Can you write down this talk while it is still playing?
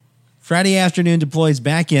Friday Afternoon Deploy's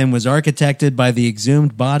backend was architected by the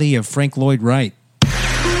exhumed body of Frank Lloyd Wright.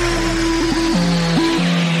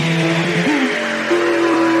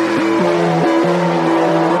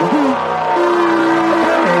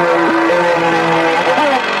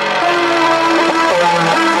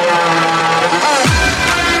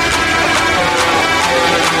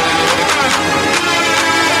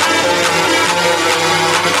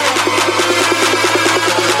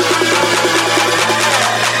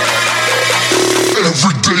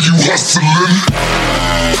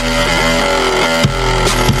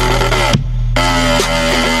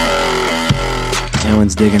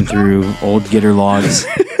 Alan's digging through old Gitter logs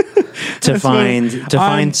to find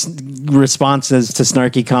responses to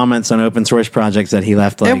snarky comments on open source projects that he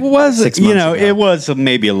left like 6 months ago. It was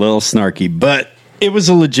maybe a little snarky, but it was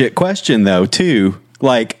a legit question though too.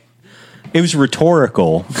 Like it was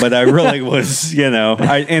rhetorical, but I really was,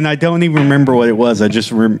 I don't even remember what it was. I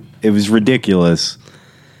just it was ridiculous.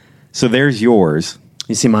 So there's yours.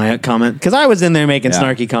 You see my comment? Because I was in there making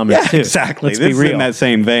snarky comments too. Exactly. Let's this be is real. in that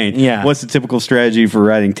same vein. Yeah. What's the typical strategy for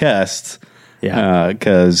writing tests? Yeah.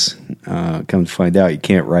 Because come to find out, you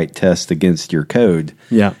can't write tests against your code.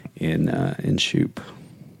 Yeah. In Shoop.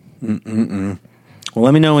 Well,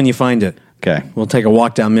 let me know when you find it. Okay. We'll take a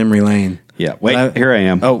walk down memory lane. Yeah. Wait. Here I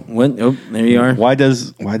am. Oh, there you are. Why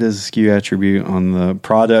does the SKU attribute on the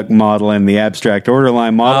product model and the abstract order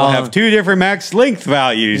line model have two different max length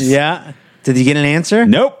values? Yeah. Did you get an answer?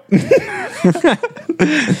 Nope. And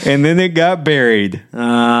then it got buried.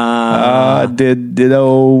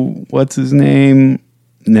 What's his name?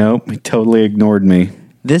 Nope, he totally ignored me.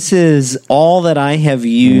 This is all that I have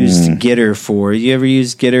used Gitter for. You ever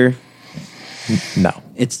used Gitter? No.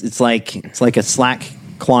 It's like a Slack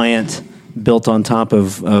client built on top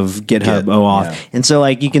of GitHub OAuth. Yeah. And so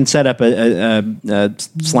like you can set up a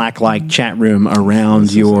Slack-like chat room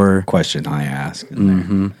around your question I ask.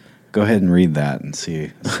 Go ahead and read that and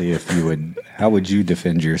see if you would. How would you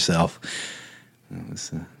defend yourself?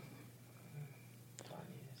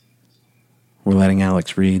 We're letting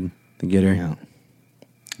Alex read the Gitter. Yeah,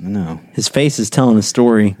 I know. His face is telling a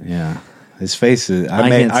story. Yeah, his face is. I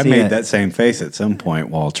made that same face at some point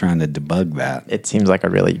while trying to debug that. It seems like a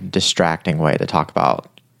really distracting way to talk about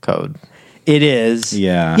code. It is.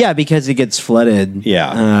 Yeah. Yeah, because it gets flooded.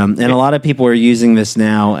 Yeah. And a lot of people are using this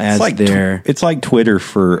now as their... It's like Twitter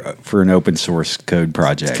for an open source code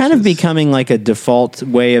project. It's kind of becoming like a default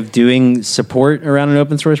way of doing support around an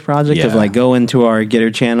open source project of like go into our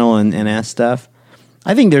Gitter channel and ask stuff.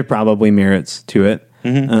 I think there are probably merits to it.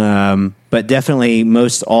 But definitely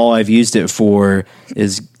most all I've used it for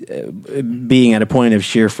is being at a point of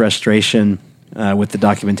sheer frustration with the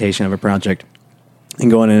documentation of a project. And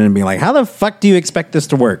going in and being like, how the fuck do you expect this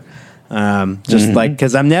to work? Like,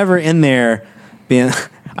 because I'm never in there being...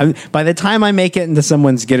 by the time I make it into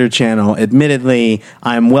someone's Gitter channel, admittedly,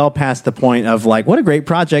 I'm well past the point of like, what a great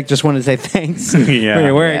project. Just want to say thanks for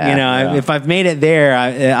your work. If I've made it there,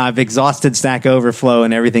 I've exhausted Stack Overflow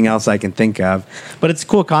and everything else I can think of. But it's a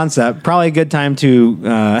cool concept. Probably a good time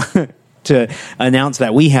to announce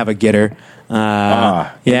that we have a Gitter.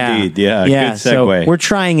 Indeed. Yeah. Good segue. So we're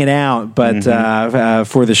trying it out, but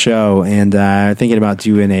for the show, and thinking about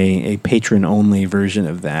doing a patron-only version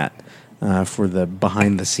of that for the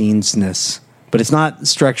behind-the-scenes-ness. But it's not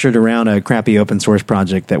structured around a crappy open source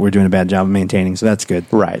project that we're doing a bad job of maintaining, so that's good.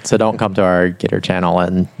 Right. So don't come to our Gitter channel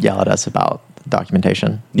and yell at us about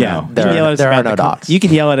documentation. Yeah, there are no docs. You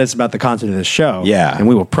can yell at us about the content of the show. Yeah, and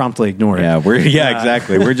we will promptly ignore it. Yeah,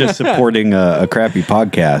 exactly. We're just supporting a crappy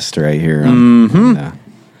podcast right here.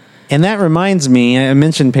 And that reminds me, I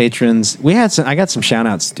mentioned patrons. I got some shout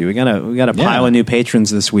outs to do. We got a pile of new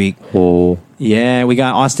patrons this week. Oh, yeah, we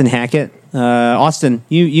got Austin Hackett. Austin,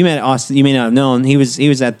 you met Austin. You may not have known he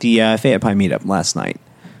was at the Fayette Pie meetup last night.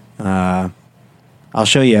 I'll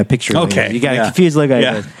show you a picture. Okay, later. You got a confused look at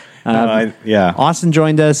it. Austin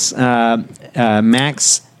joined us.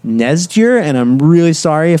 Max Nesjer, and I'm really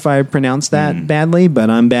sorry if I pronounced that badly, but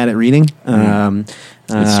I'm bad at reading.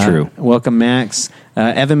 It's true. Welcome, Max.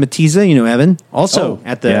 Evan Matiza, you know Evan, also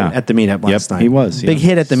at the meetup last night. He was big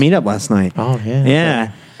hit at the meetup last night. Oh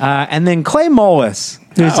yeah. And then Clay Mullis,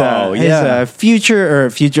 who's a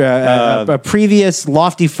previous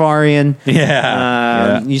Lofty Farian.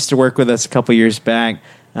 Used to work with us a couple years back.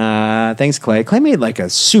 Thanks, Clay. Clay made like a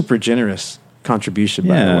super generous contribution,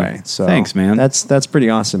 by the way. So thanks, man. That's pretty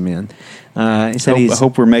awesome, man. He said I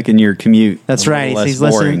hope we're making your commute. That's right. Less He's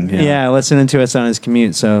boring. listening to us on his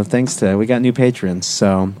commute. So thanks to we got new patrons.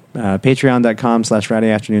 So patreon.com/Friday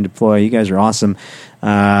Afternoon Deploy. You guys are awesome.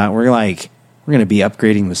 We're going to be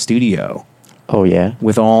upgrading the studio. Oh yeah,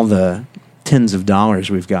 with all the tens of dollars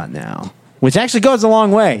we've got now. Which actually goes a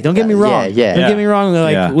long way. Don't get me wrong. Don't get me wrong.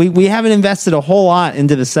 Like we haven't invested a whole lot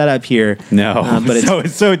into the setup here. No, but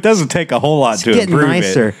so it doesn't take a whole lot to getting improve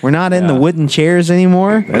nicer. it. We're not in the wooden chairs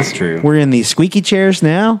anymore. That's true. We're in these squeaky chairs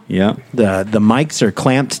now. Yeah. The mics are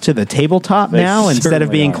clamped to the tabletop now instead of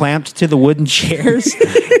being clamped to the wooden chairs.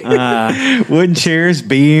 Wooden chairs,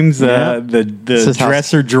 beams, the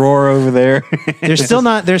dresser drawer over there. They're still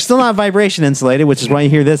not vibration insulated, which is why you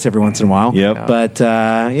hear this every once in a while. Yep. But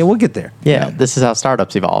we'll get there. Yeah, this is how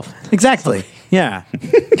startups evolve. Exactly. Yeah.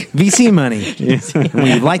 VC money.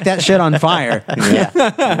 We light that shit on fire.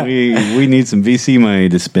 Yeah. we need some VC money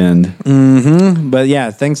to spend. Mm-hmm. But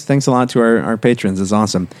yeah, thanks a lot to our patrons. It's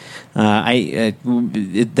awesome.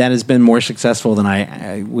 That has been more successful than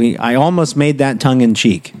I almost made that tongue in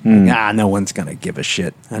cheek. No one's gonna give a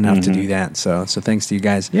shit enough to do that. So thanks to you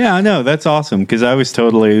guys. Yeah, I know, that's awesome, because I was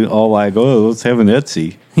totally all like, oh, let's have an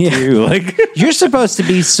Etsy. Yeah. Too. Like you're supposed to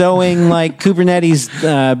be sewing like Kubernetes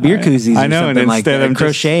beer koozies. I know, or and something like instead that, I'm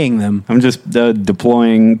crocheting them. I'm just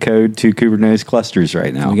deploying code to Kubernetes clusters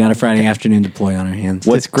right now. We got a Friday afternoon deploy on our hands.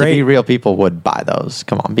 What's great? To be real, people would buy those.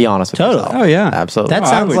 Come on, be honest with yourself. Oh yeah, absolutely. That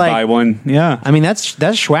sounds I would like buy one. Yeah, I mean that's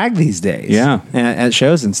swag these days. Yeah, at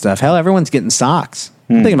shows and stuff. Hell, everyone's getting socks.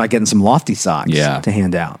 I'm thinking about getting some Lofty socks to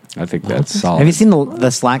hand out. I think that's solid. Have you seen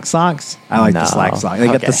the Slack socks? I like the Slack socks. They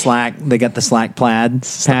got the Slack. They got the Slack plaid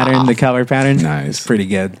pattern, the color pattern. Nice, it's pretty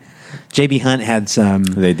good. JB Hunt had some.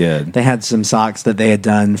 They did. They had some socks that they had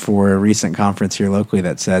done for a recent conference here locally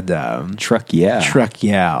that said "Truck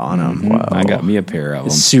yeah" on them. Whoa. I got me a pair of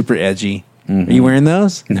them. Super edgy. Are you wearing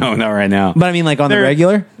those? No, not right now. But I mean, like on the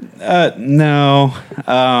regular? No.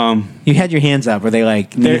 You had your hands up. Were they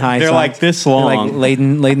like knee high? They're socks? Like this long. They're like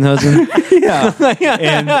Lederhosen? Yeah.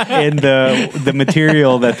 and the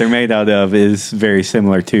material that they're made out of is very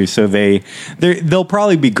similar too. So they'll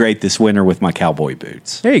probably be great this winter with my cowboy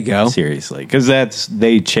boots. There you go. Seriously, because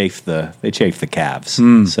they chafe the calves.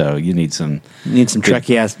 So you need some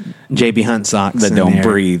trucky ass JB Hunt socks that don't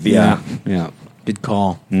breathe. Yeah. Good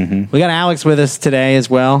call. We got Alex with us today as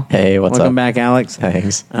well. Hey, what's Welcome up? back, Alex.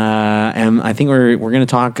 Thanks. And I think we're going to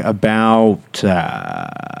talk about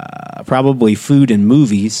probably food and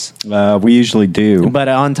movies. We usually do, but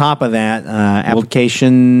on top of that,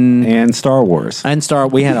 application and Star Wars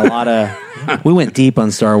we had a lot of. We went deep on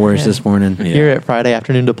Star Wars this morning. Yeah. Here at Friday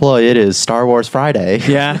Afternoon Deploy, it is Star Wars Friday.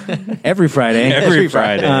 Yeah, every Friday. Every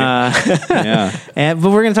Friday. Yeah. But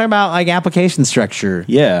we're going to talk about like application structure.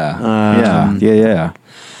 Yeah.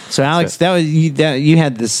 So Alex, that was you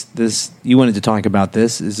had this. You wanted to talk about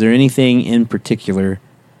this. Is there anything in particular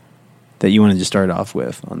that you wanted to start off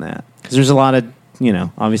with on that? Because there's a lot of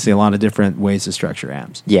obviously a lot of different ways to structure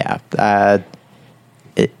apps. Yeah.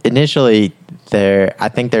 Initially, I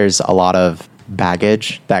think there's a lot of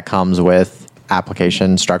baggage that comes with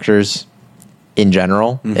application structures in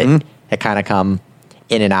general. It kind of come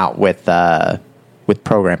in and out with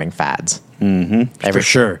programming fads. For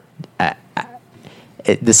sure.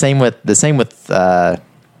 The same with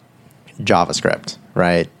JavaScript,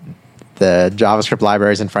 right? The JavaScript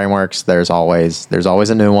libraries and frameworks. There's always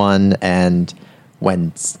a new one, and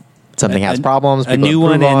when something has problems, a new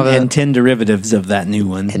one and 10 derivatives of that new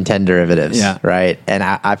one. And 10 derivatives, right? And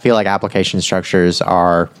I feel like application structures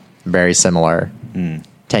are very similar.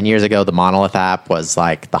 10 years ago, the monolith app was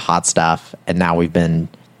like the hot stuff, and now we've been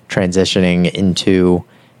transitioning into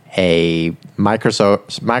a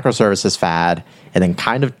microservices fad, and then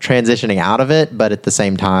kind of transitioning out of it, but at the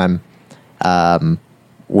same time,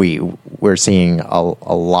 we're seeing a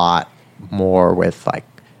lot more with like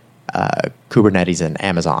Kubernetes and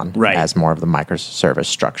Amazon as more of the microservice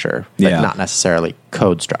structure, but not necessarily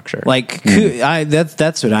code structure. Like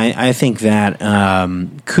that's what I think that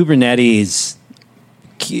Kubernetes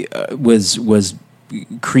was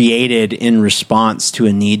created in response to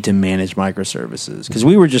a need to manage microservices. Because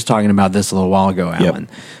we were just talking about this a little while ago, Alan.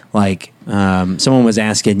 Like someone was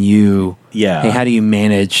asking you, hey, how do you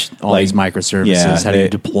manage all these microservices? How do you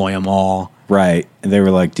deploy them all? Right. And they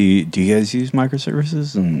were like, do you guys use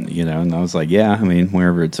microservices? And, and I was like, yeah, I mean,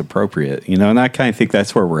 wherever it's appropriate, and I kind of think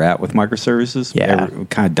that's where we're at with microservices. Yeah. We're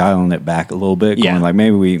kind of dialing it back a little bit. Going like,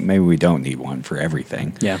 maybe we don't need one for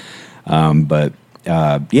everything. Yeah. So,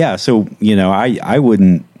 I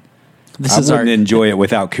wouldn't enjoy it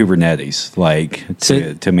without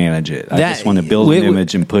Kubernetes, to manage it. I just want to build an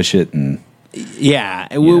image and push it. And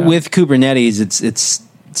with Kubernetes, it's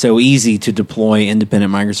so easy to deploy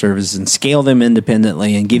independent microservices and scale them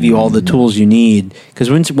independently and give you all the tools you need. Because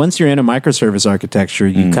once you're in a microservice architecture,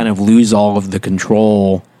 you kind of lose all of the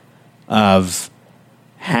control of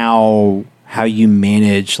how you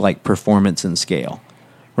manage like performance and scale.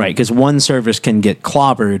 right? Because one service can get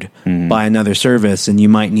clobbered by another service, and you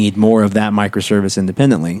might need more of that microservice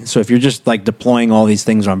independently. So if you're just like deploying all these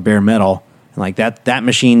things on bare metal, like that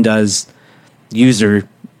machine does user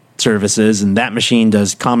services and that machine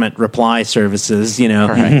does comment reply services,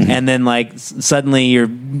 and then like suddenly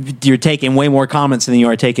you're taking way more comments than you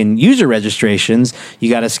are taking user registrations.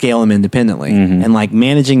 You got to scale them independently, and like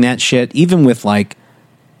managing that shit, even with like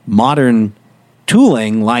modern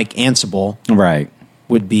tooling like Ansible, right,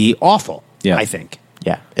 would be awful. Yeah. I think.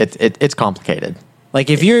 Yeah, it's complicated. Like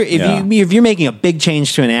if you're making a big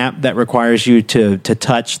change to an app that requires you to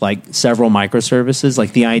touch like several microservices,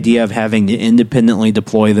 like the idea of having to independently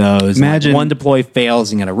deploy those. Imagine like one deploy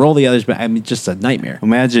fails and you got to roll the others, but I mean, just a nightmare.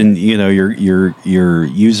 Imagine your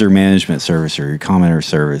user management service or your commenter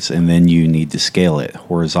service, and then you need to scale it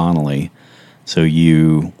horizontally. So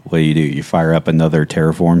what do? You fire up another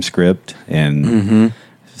Terraform script and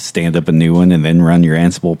stand up a new one, and then run your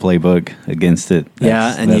Ansible playbook against it.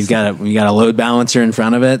 You've got a load balancer in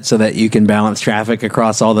front of it so that you can balance traffic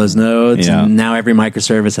across all those nodes. Yeah. And now every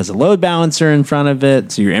microservice has a load balancer in front of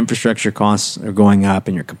it, so your infrastructure costs are going up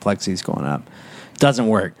and your complexity is going up. Doesn't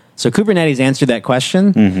work. So Kubernetes answered that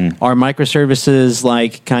question. Are microservices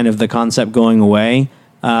like kind of the concept going away?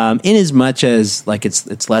 In as much as like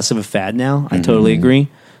it's less of a fad now. I totally agree.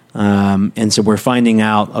 And so we're finding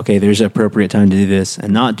out, okay, there's an appropriate time to do this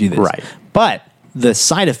and not do this. Right. But the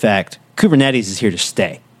side effect, Kubernetes is here to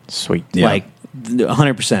stay. Sweet. Yeah. Like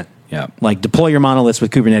 100%. Yeah. Like deploy your monoliths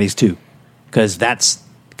with Kubernetes too. Because that's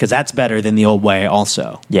better than the old way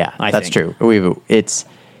also. Yeah, that's true.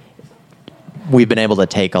 We've been able to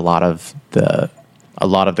take a lot of the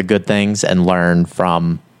good things and learn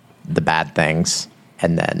from the bad things,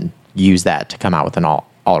 and then use that to come out with an all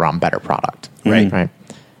around better product. Right.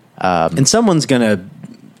 And someone's going to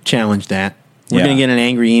challenge that. We're Yeah. going to get an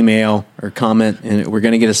angry email or comment, and we're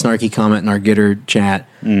going to get a snarky comment in our Gitter chat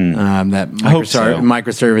that hope so.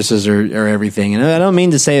 microservices are everything. And I don't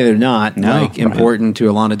mean to say they're not important to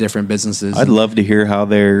a lot of different businesses. I'd love to hear how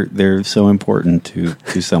they're so important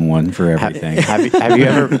to someone for everything.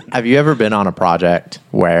 Have you ever been on a project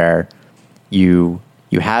where you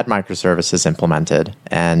had microservices implemented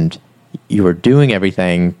and you were doing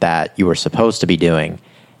everything that you were supposed to be doing,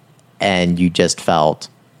 and you just felt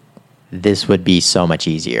this would be so much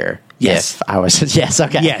easier if I was... Yes,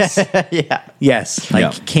 okay. Yes. Yeah. Yes.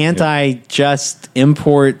 Like, can't I just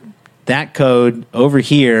import that code over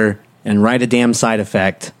here and write a damn side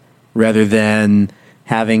effect rather than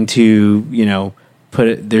having to,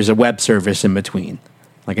 there's a web service in between.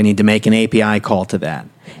 Like, I need to make an API call to that.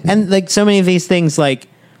 And, like, so many of these things, like,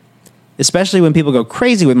 especially when people go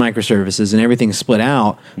crazy with microservices and everything's split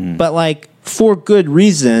out, but, like, for good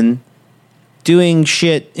reason, doing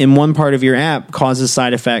shit in one part of your app causes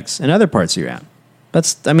side effects in other parts of your app.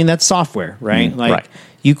 That's software, right? Like,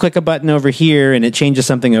 you click a button over here and it changes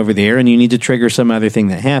something over there, and you need to trigger some other thing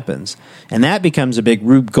that happens. And that becomes a big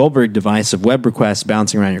Rube Goldberg device of web requests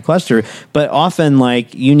bouncing around your cluster. But often,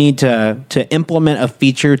 like, you need to implement a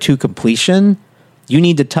feature to completion. You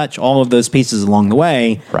need to touch all of those pieces along the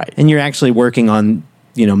way. Right. And you're actually working on,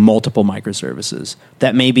 multiple microservices.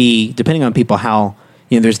 That may be, depending on people, how...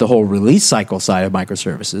 there's the whole release cycle side of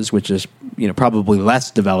microservices, which is probably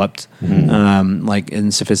less developed,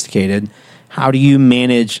 and sophisticated. How do you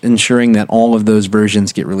manage ensuring that all of those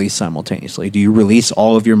versions get released simultaneously? Do you release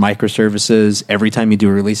all of your microservices every time you do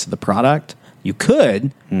a release of the product? You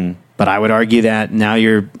could, but I would argue that now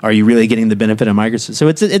are you really getting the benefit of microservices? So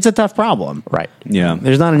it's a tough problem, Right. Yeah.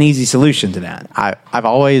 There's not an easy solution to that. I've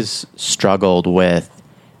always struggled with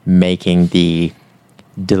making the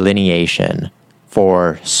delineation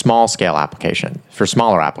for small scale application, for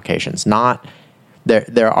smaller applications. Not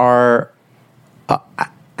there are.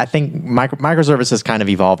 I think microservices kind of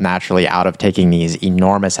evolved naturally out of taking these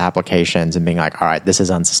enormous applications and being like, all right, this is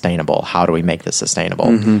unsustainable. How do we make this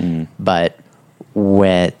sustainable? But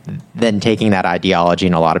then taking that ideology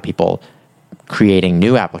and a lot of people creating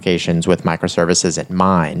new applications with microservices in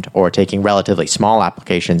mind, or taking relatively small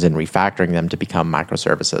applications and refactoring them to become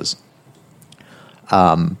microservices.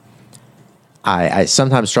 I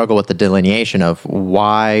sometimes struggle with the delineation of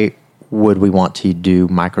why would we want to do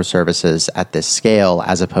microservices at this scale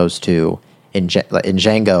as opposed to in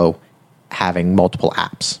Django having multiple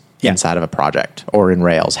apps inside of a project, or in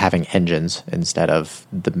Rails having engines instead of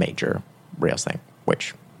the major Rails thing,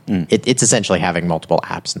 which it's essentially having multiple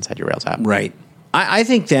apps inside your Rails app. Right. I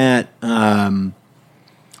think that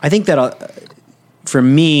for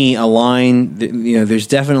me, there's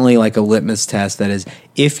definitely like a litmus test that is,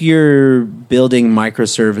 if you're building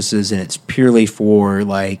microservices and it's purely for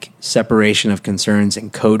like separation of concerns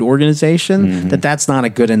and code organization, that's not a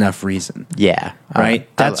good enough reason. Yeah. Right.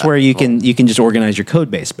 That's where you can just organize your code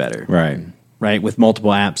base better. Right. With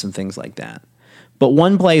multiple apps and things like that. But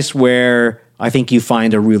one place where I think you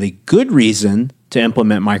find a really good reason to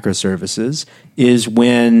implement microservices is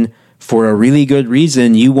when, for a really good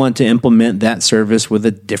reason, you want to implement that service with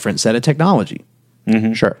a different set of technology.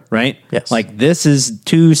 Sure. Right? Yes. Like, this is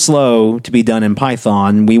too slow to be done in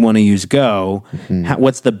Python. We want to use Go.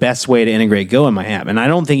 What's the best way to integrate Go in my app? And I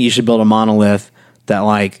don't think you should build a monolith that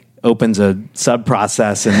like opens a sub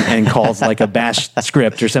process and calls like a bash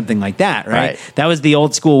script or something like that. Right? That was the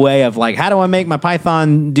old school way of like, how do I make my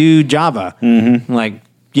Python do Java? Like,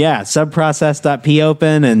 yeah, subprocess.p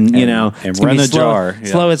open and run a jar.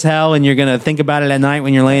 Slow as hell, and you're going to think about it at night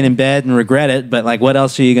when you're laying in bed and regret it. But like, what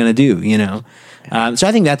else are you going to do? So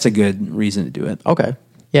I think that's a good reason to do it. Okay.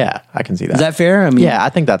 Yeah, I can see that. Is that fair? I mean, yeah, I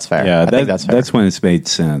think that's fair. Yeah, I think that's fair. That's when it's made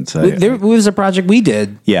sense. There was a project we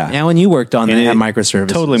did. Yeah, Alan, you worked on that at microservices.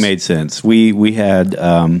 Totally made sense. We had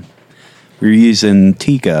we were using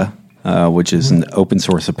Tika, which is an open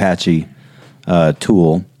source Apache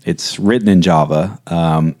tool. It's written in Java,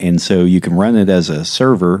 and so you can run it as a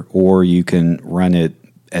server or you can run it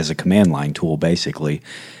as a command line tool, basically.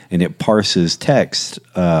 And it parses text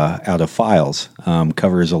out of files,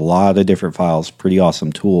 covers a lot of different files. Pretty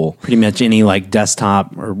awesome tool. Pretty much any like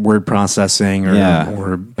desktop or word processing or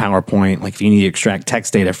PowerPoint. Like if you need to extract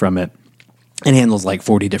text data from it, it handles like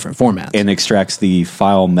 40 different formats. And extracts the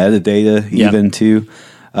file metadata even too.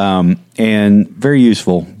 And very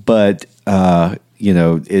useful, but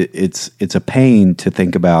it's a pain to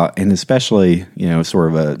think about, and especially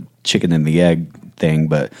sort of a chicken and the egg thing.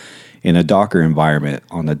 But in a Docker environment,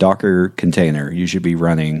 on a Docker container, you should be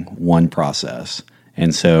running one process,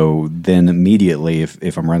 and so then immediately,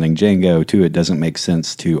 if I'm running Django too, it doesn't make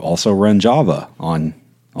sense to also run Java on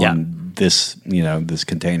this this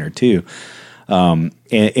container too. And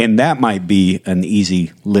that might be an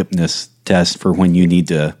easy litmus test for when you need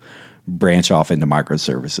to branch off into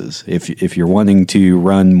microservices. If you're wanting to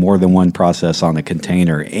run more than one process on a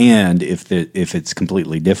container, and if it's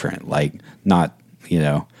completely different, like not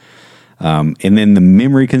and then the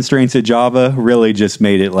memory constraints of Java really just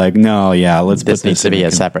made it like, no, let's this put needs this to be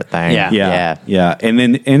a separate thing. Yeah. And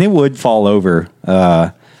it would fall over,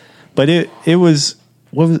 but it was.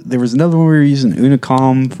 There was another one we were using,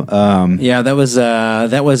 Unicomb.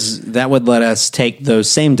 That would let us take those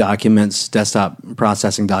same documents, desktop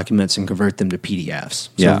processing documents, and convert them to PDFs.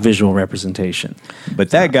 So visual representation. But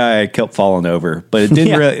that guy kept falling over. But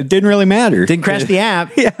it didn't really matter. Didn't crash the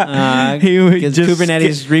app. He just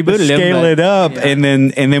Kubernetes rebooted him. Scale it up, and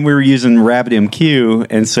then we were using RabbitMQ,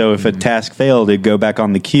 and so if a task failed, it'd go back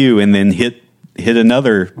on the queue and then hit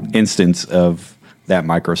another instance of that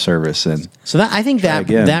microservice. And so I think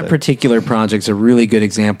that particular project's a really good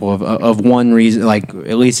example of one reason, like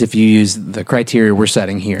at least if you use the criteria we're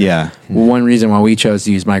setting here. One reason why we chose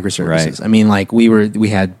to use microservices. Right. I mean, like we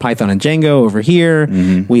had Python and Django over here.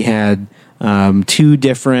 We had two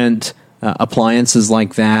different appliances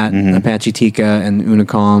like that, Apache Tika and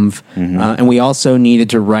Unicomb, and we also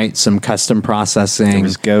needed to write some custom processing.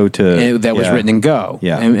 Was Go that was written in Go,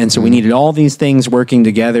 and so we needed all these things working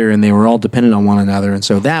together, and they were all dependent on one another, and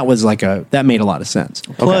so that was that made a lot of sense.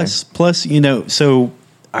 Plus, so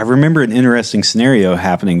I remember an interesting scenario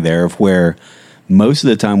happening there of where most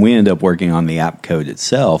of the time we end up working on the app code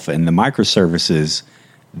itself, and the microservices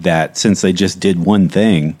that, since they just did one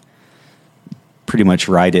thing, pretty much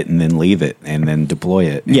write it and then leave it and then deploy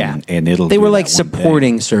it. And they were like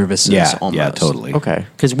supporting services. Almost. Yeah, totally. Okay.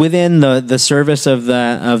 Because within the service of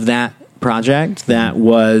that project that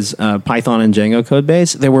was Python and Django code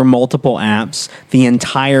base, there were multiple apps. The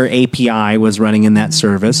entire API was running in that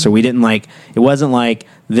service. So we didn't it wasn't like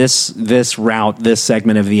this route, this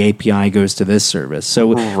segment of the API goes to this service. So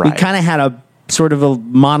we kind of had a sort of a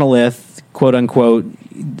monolith, quote unquote,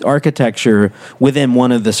 architecture within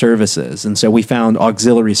one of the services, and so we found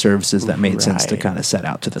auxiliary services that made sense to kind of set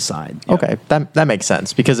out to the side. Okay, that makes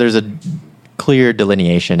sense because there's a clear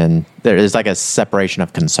delineation and there is like a separation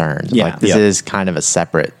of concern. Like this is kind of a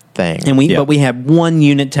separate thing. And but we had one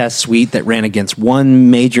unit test suite that ran against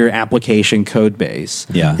one major application code base.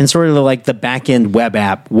 And sort of like the back end web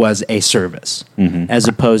app was a service as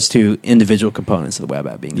opposed to individual components of the web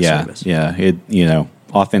app being a service.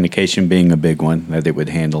 Authentication being a big one that it would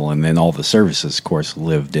handle, and then all the services, of course,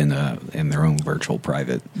 lived in their own virtual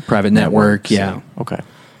private network. Okay.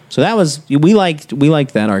 So that was we liked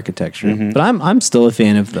that architecture, but I'm still a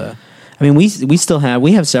fan of the I mean, we still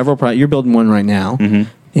have several projects. You're building one right now,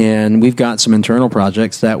 and we've got some internal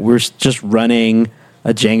projects that we're just running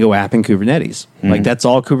a Django app in Kubernetes. Like that's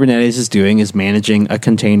all Kubernetes is doing is managing a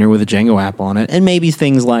container with a Django app on it, and maybe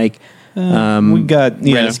things like we got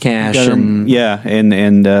Redis cache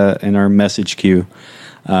and our message queue.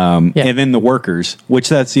 And then the workers, which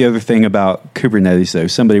that's the other thing about Kubernetes, though.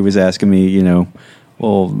 Somebody was asking me,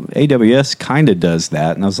 well, AWS kind of does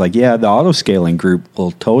that. And I was like, yeah, the auto-scaling group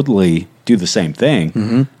will totally do the same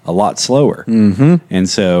thing, a lot slower. And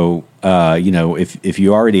so, if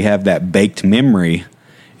you already have that baked memory,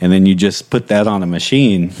 and then you just put that on a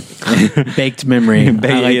machine. Baked memory.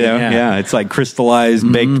 It's like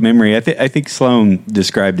crystallized baked memory. I think Sloan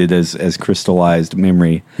described it as crystallized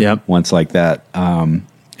memory once like that.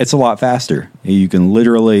 It's a lot faster. You can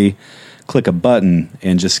literally click a button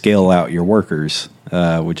and just scale out your workers,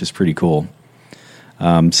 which is pretty cool.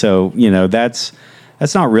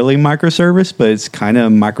 That's not really microservice, but it's kind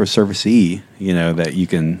of microservice-y, that you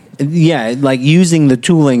can... Yeah, like using the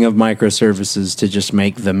tooling of microservices to just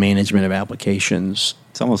make the management of applications.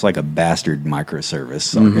 It's almost like a bastard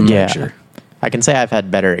microservice architecture. Yeah. I can say I've had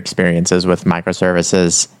better experiences with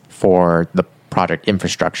microservices for the project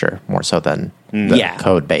infrastructure more so than the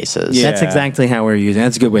code bases. Yeah. That's exactly how we're using it.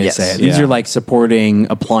 That's a good way to say it. These are like supporting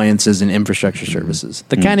appliances and infrastructure services.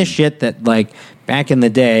 The kind of shit that like back in the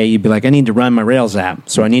day, you'd be like, I need to run my Rails app.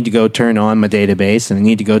 So I need to go turn on my database and I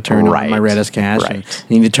need to go turn on my Redis cache. And I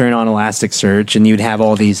need to turn on Elasticsearch and you'd have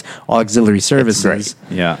all these auxiliary services.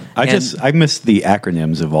 Yeah. I miss the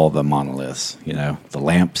acronyms of all the monoliths, the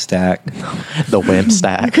LAMP stack. The WIMP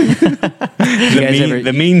stack.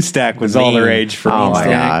 The mean stack was all the rage for Oh me. my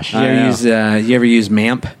gosh. You ever use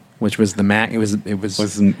MAMP, which was the Mac? It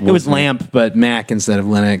was LAMP, but Mac instead of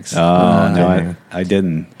Linux. Oh no, I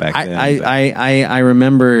didn't back then. I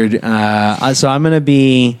remembered. So I'm going to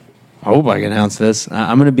be. I hope I can announce this.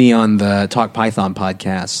 I'm going to be on the Talk Python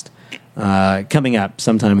podcast coming up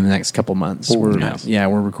sometime in the next couple months. Nice.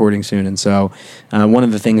 We're recording soon, and so one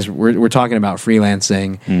of the things we're talking about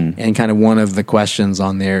freelancing, and kind of one of the questions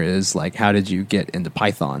on there is like, how did you get into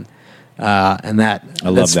Python? And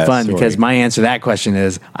that's fun story. because my answer to that question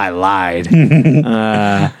is I lied.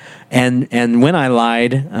 And when I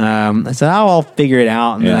lied, I said, I'll figure it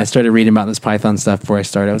out. And then I started reading about this Python stuff before I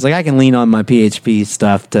started. I was like, I can lean on my PHP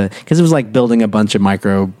stuff because it was like building a bunch of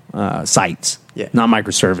micro sites. Yeah. Not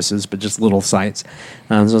microservices, but just little sites.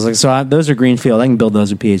 So I was like, those are greenfield. I can build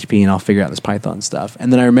those with PHP and I'll figure out this Python stuff.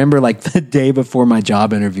 And then I remember like the day before my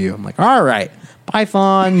job interview, I'm like, all right,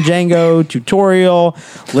 Python, Django, tutorial,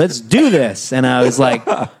 let's do this. And I was like,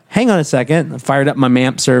 hang on a second. I fired up my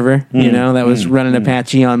MAMP server, that was running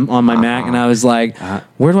Apache on my Mac. And I was like,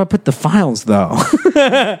 where do I put the files though?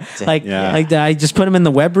 Like, did I just put them in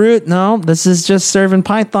the web root? No, this is just serving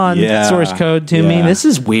Python source code to me. This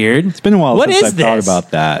is weird. It's been a while since I've thought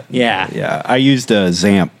about that. Yeah. I used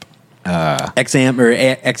XAMPP. XAMPP or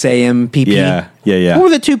XAMPP. Yeah. What were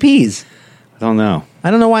the two P's? I don't know. I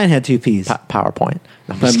don't know why it had two P's. PowerPoint.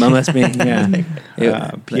 But must be,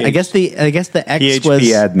 I guess the X PHP was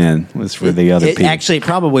admin was for the other P. Actually, it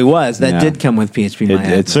probably was. That did come with PHP.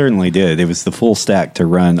 It certainly did. It was the full stack to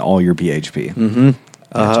run all your PHP.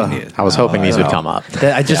 I was hoping these would come up.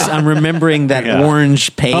 I'm remembering that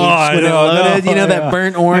orange page when it loaded. That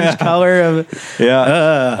burnt orange color of. I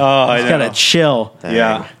know. Got a chill.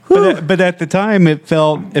 Yeah. But at the time, it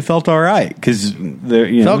felt all right because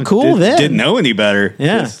felt cool. Didn't know any better.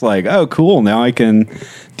 Yeah, it's like, oh, cool. Now I can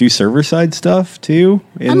do server side stuff too.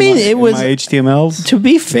 It was my HTMLs. To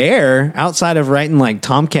be fair, outside of writing like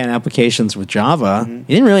Tomcat applications with Java, you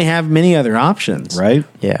didn't really have many other options, right?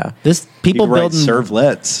 Yeah, people building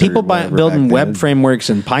servlets, people building web frameworks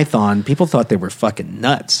in Python. People thought they were fucking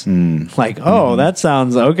nuts. Like, that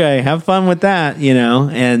sounds okay. Have fun with that,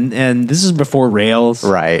 And this is before Rails,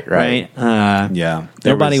 right.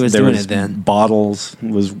 Nobody was doing it then. Bottles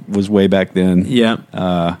was way back then.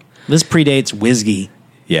 Yeah. This predates WSGI.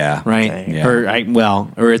 Yeah. Right. Yeah. Or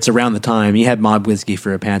it's around the time you had Mod WSGI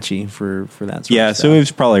for Apache for that sort of stuff. So it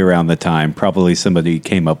was probably around the time. Probably somebody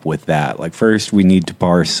came up with that. Like, first we need to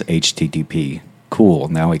parse HTTP. Cool.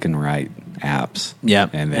 Now we can write apps. Yeah.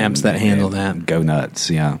 And apps that handle that. Go nuts.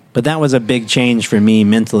 Yeah. But that was a big change for me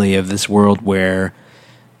mentally of this world where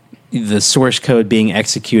the source code being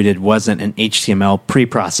executed wasn't an HTML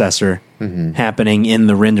preprocessor happening in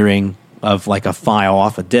the rendering of like a file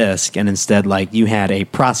off a disk, and instead like you had a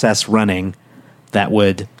process running that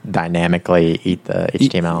would dynamically eat the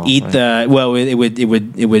HTML.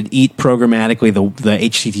 It would eat programmatically the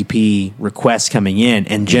HTTP request coming in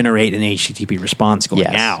and generate an HTTP response going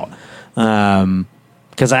out.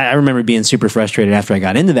 because I remember being super frustrated after I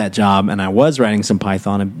got into that job, and I was writing some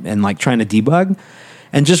Python and like trying to debug,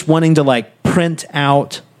 and just wanting to like print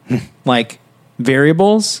out like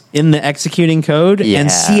variables in the executing code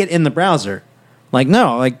and see it in the browser. Like,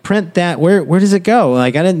 no, like print that. Where does it go?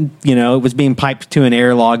 Like, I didn't, it was being piped to an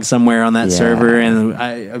error log somewhere on that server, and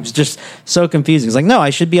I was just so confusing. It's like, no, I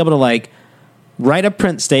should be able to like write a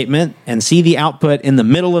print statement and see the output in the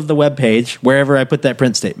middle of the web page wherever I put that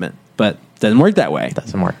print statement. But it doesn't work that way.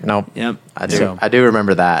 Doesn't work. Nope. Yep. I do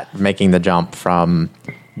remember that, making the jump from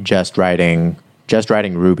just writing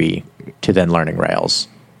Ruby to then learning Rails.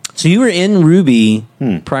 So you were in Ruby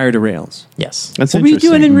prior to Rails. Yes. That's What were you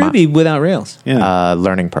doing in Ruby without Rails? Yeah.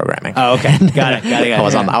 Learning programming. Oh, okay. Got it. I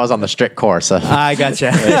was on the strict course. I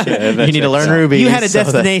gotcha. You need to learn Ruby. You had a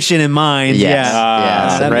destination in mind.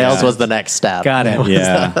 Yes. That Rails makes was the next step. Got it.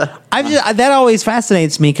 Yeah. That always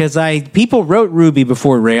fascinates me because people wrote Ruby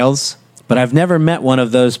before Rails, but I've never met one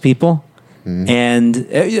of those people. And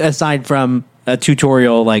aside from a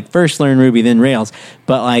tutorial like first learn Ruby then Rails,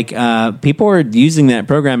 but like people are using that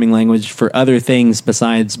programming language for other things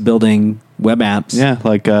besides building web apps. Yeah,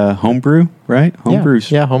 like Homebrew, right?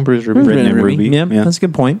 Homebrew's Homebrew's Ruby. Written in Ruby. Yeah, Yeah. that's a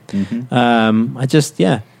good point.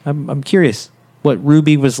 I'm curious what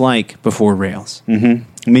Ruby was like before Rails.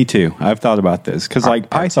 Me too. I've thought about this because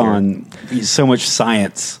like Python, so much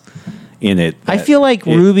science in it. I feel like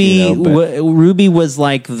Ruby but- Ruby was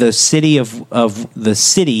like the city of the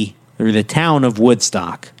city or the town of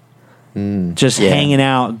Woodstock. Just hanging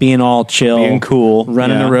out, being all chill, Being cool,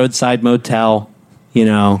 running yeah. a roadside motel,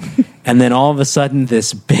 and then all of a sudden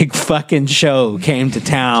this big fucking show came to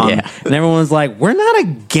town, and everyone was like, we're not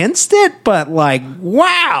against it, but like,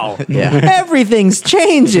 wow, everything's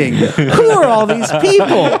changing. Who are all these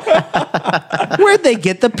people? Where'd they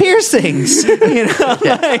get the piercings?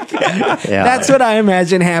 That's what I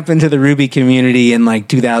imagine happened to the Ruby community in like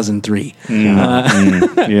 2003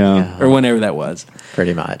 or whenever that was.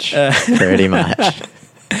 Pretty much. Pretty much.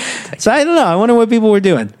 So I don't know. I wonder what people were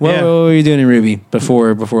doing. What were you doing in Ruby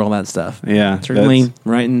before all that stuff? Yeah, certainly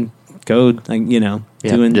writing code, like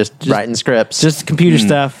doing just writing scripts, just computer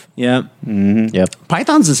stuff. Yep. Yep.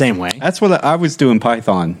 Python's the same way. That's what I was doing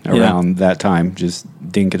Python around that time, just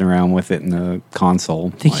dinking around with it in the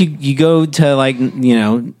console. I think you go to like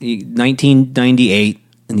 1998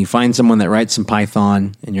 and you find someone that writes some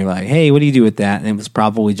Python and you're like, hey, what do you do with that? And it was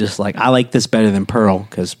probably just like, I like this better than Perl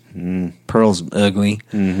because Perl's ugly,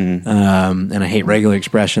 and I hate regular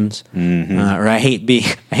expressions, or I hate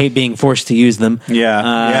being forced to use them.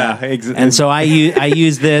 And so I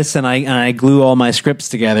use this and I glue all my scripts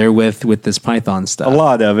together with this Python stuff. A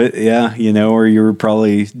lot of it, or you were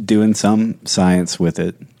probably doing some science with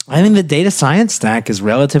it. I mean, the data science stack is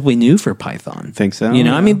relatively new for Python. Think so?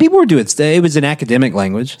 I mean, people were doing it. It was an academic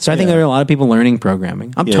language, so I think there are a lot of people learning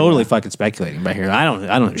programming. I'm totally fucking speculating by here. I don't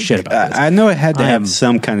know shit about this. I know it had to have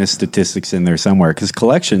some kind of statistics in there somewhere because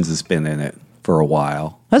collections has been in it for a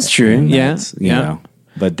while. That's true. And Yeah, you know,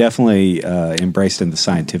 but definitely embraced in the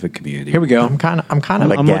scientific community. Here we go. I'm kind of I'm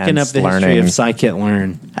looking up the history of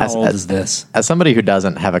scikit-learn. How old is this? As somebody who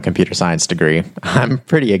doesn't have a computer science degree, I'm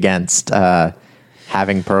pretty against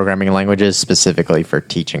having programming languages specifically for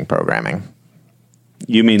teaching programming.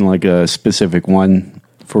 You mean like a specific one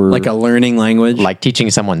for Like a learning language? Like teaching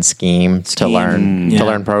someone Scheme. to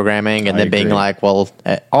learn programming, and then being like, well,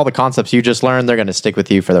 all the concepts you just learned, they're going to stick with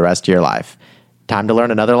you for the rest of your life. Time to learn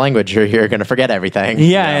another language, or you're going to forget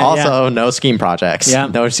everything. Also, no Scheme projects.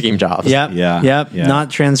 No Scheme jobs. Yep. Not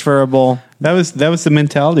transferable. That was the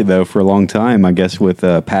mentality though for a long time, I guess, with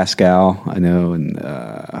Pascal. I know, and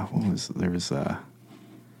there was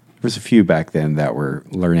a few back then that were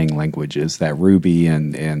learning languages that Ruby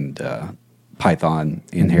and Python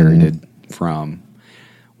inherited from,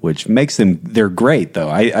 which makes they're great though.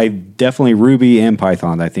 I definitely Ruby and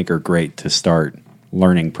Python I think are great to start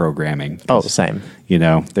learning programming. Oh, same.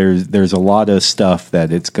 There's a lot of stuff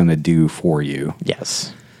that it's going to do for you.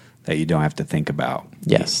 Yes. That you don't have to think about.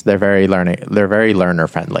 Yes, they're very learner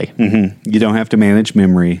friendly. Mm-hmm. You don't have to manage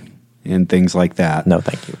memory and things like that. No,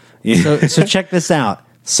 thank you. So check this out.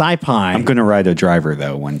 SciPy. I'm going to write a driver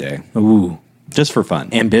though one day. Ooh, just for fun.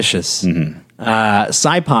 Ambitious.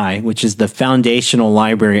 SciPy, which is the foundational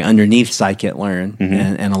library underneath scikit-learn,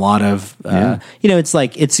 and a lot of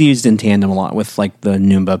it's used in tandem a lot with like the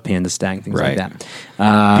Numba Panda stack, things like that.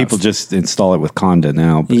 People just install it with Conda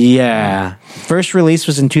now. First release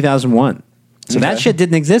was in 2001. So that shit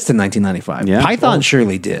didn't exist in 1995. Yeah. Python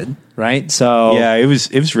surely did, right? So yeah, it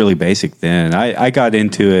was really basic then. I got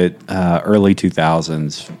into it early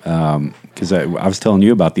 2000s because I was telling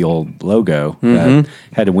you about the old logo that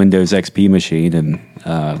had a Windows XP machine and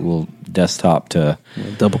a little desktop to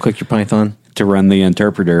double click your Python to run the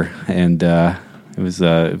interpreter, and it was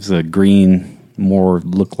a green, more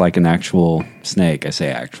looked like an actual snake. I say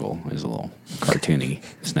actual, it was a little cartoony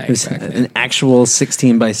snake. An actual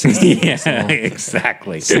 16 by 16. Yeah,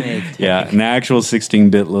 exactly. Snake. Yeah, an actual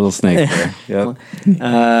 16-bit little snake there. Yep.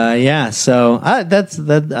 Yeah. So that's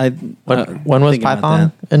that. When was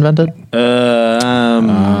Python invented? Look,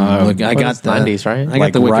 I got the 90s, right? I got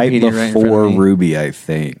Like the right Wikipedia right in front before of me. Ruby, I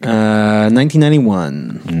think.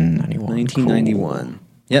 1991. 91. 1991. Cool.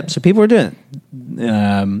 Yep. So people were doing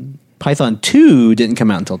it. Python 2 didn't come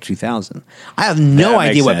out until 2000. I have no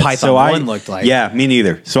idea what Python 1 looked like. Yeah, me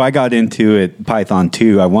neither. So I got into it, Python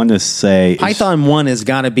 2. I want to say... Python 1 has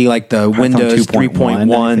got to be like the Windows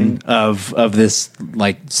 3.1 of this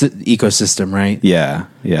like ecosystem, right? Yeah.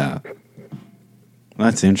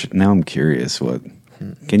 That's interesting. Now I'm curious. What...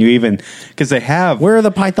 Can you even... Because they have... Where are the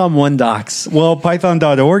Python 1 docs? Well,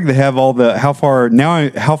 python.org, they have all the... How far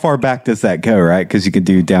back does that go, right? Because you could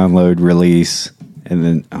do download, release... And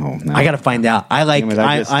then, no. I got to find out.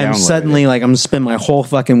 I'm suddenly like, I'm going to spend my whole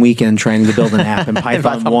fucking weekend trying to build an app in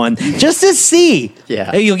Python 1 just to see.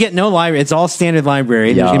 Yeah. You'll get no library. It's all standard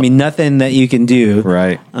library. There's going to be nothing that you can do.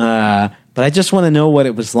 Right. But I just want to know what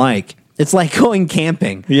it was like. It's like going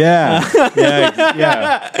camping. Yeah.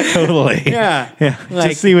 Totally. Yeah. Like,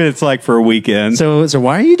 just see what it's like for a weekend. So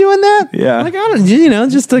why are you doing that? Yeah. Like, I don't,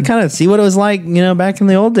 just to kind of see what it was like, back in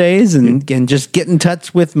the old days and just get in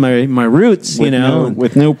touch with my roots,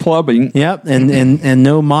 with no plumbing. Yep. And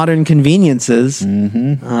no modern conveniences.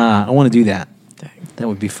 Mm-hmm. I want to do that. That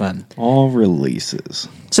would be fun. All releases.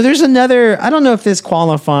 So there's another, I don't know if this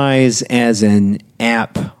qualifies as an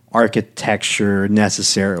app architecture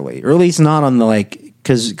necessarily, or at least not on the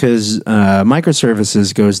because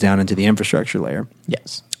microservices goes down into the infrastructure layer.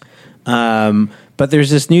 Yes. But there's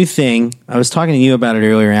this new thing. I was talking to you about it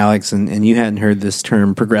earlier, Alex, and you hadn't heard this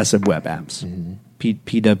term, progressive web apps. Mm-hmm.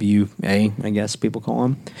 PWA, I guess people call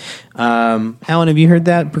them. Alan, have you heard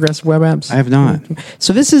that, progressive web apps? I have not.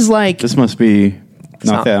 So this is like... This must be...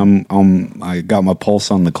 Not that I got my pulse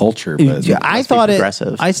on the culture, but I thought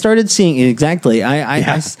progressive. I started seeing exactly.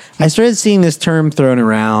 I started seeing this term thrown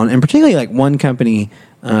around, and particularly like one company,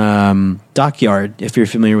 Dockyard. If you're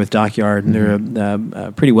familiar with Dockyard, mm-hmm. They're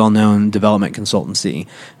a pretty well known development consultancy.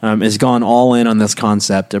 Has gone all in on this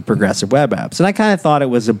concept of progressive web apps, and I kind of thought it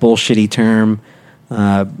was a bullshitty term,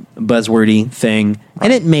 buzzwordy thing,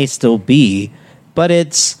 and it may still be, but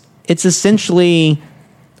it's essentially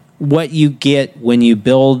what you get when you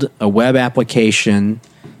build a web application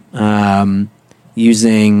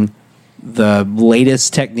using the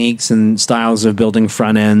latest techniques and styles of building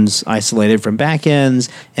front ends isolated from back ends,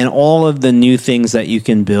 and all of the new things that you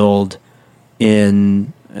can build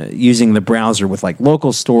in using the browser with like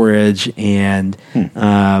local storage and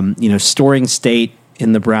storing state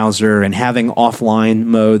in the browser and having offline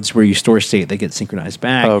modes where you store state that gets synchronized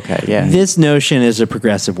back. Okay, yeah. This notion is a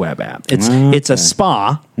progressive web app. It's a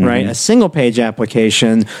SPA, mm-hmm. right? A single page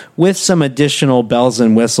application with some additional bells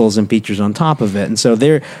and whistles and features on top of it. And so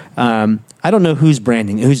there, I don't know who's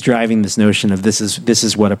driving this notion of this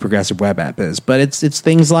is what a progressive web app is, but it's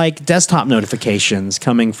things like desktop notifications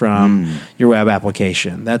coming from your web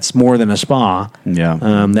application. That's more than a SPA.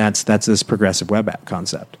 Yeah. That's this progressive web app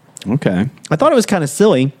concept. Okay. I thought it was kind of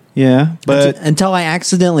silly. Yeah, but until I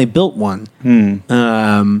accidentally built one,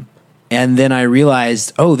 and then I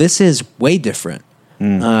realized, this is way different.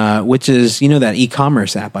 Which is that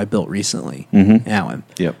e-commerce app I built recently, Alan.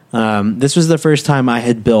 Yep. This was the first time I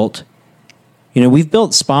had built. We've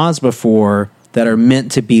built SPAs before that are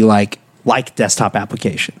meant to be like desktop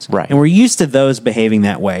applications, right? And we're used to those behaving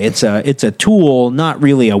that way. It's a tool, not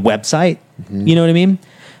really a website. Mm-hmm. You know what I mean?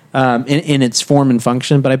 In its form and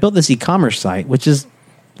function, but I built this e-commerce site, which is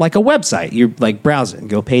like a website. You like browse it and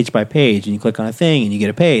go page by page, and you click on a thing and you get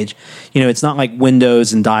a page. It's not like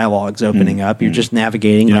windows and dialogues opening up. You're just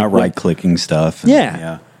navigating. You're not right-clicking stuff.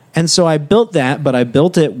 Yeah. And so I built that, but I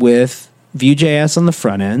built it with Vue.js on the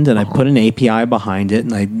front end, and I put an API behind it,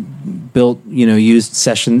 and I built, used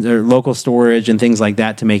session or local storage and things like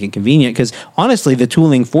that to make it convenient. Because honestly, the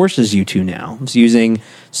tooling forces you to now. It's using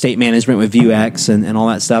state management with Vuex and all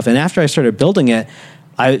that stuff. And after I started building it,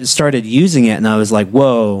 I started using it, and I was like,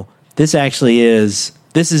 whoa, this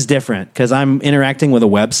is different, because I'm interacting with a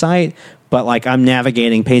website, but like I'm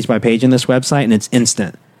navigating page by page in this website, and it's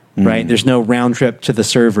instant, right? There's no round trip to the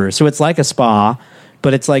server. So it's like a SPA,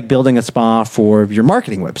 but it's like building a SPA for your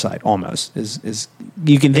marketing website almost. Is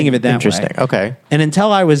you can think of it that Interesting. way. Okay. And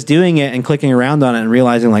until I was doing it and clicking around on it and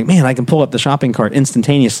realizing like, man, I can pull up the shopping cart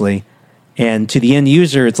instantaneously And to the end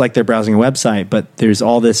user, it's like they're browsing a website, but there's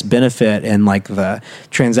all this benefit, and like the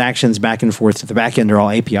transactions back and forth to the back end are all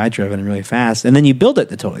API driven and really fast. And then you build it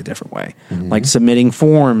the totally different way, like submitting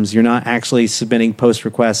forms. You're not actually submitting post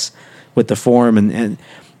requests with the form, and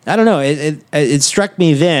I don't know. It struck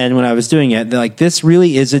me then when I was doing it that like this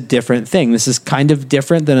really is a different thing. This is kind of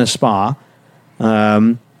different than a spa.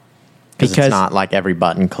 Because it's not like every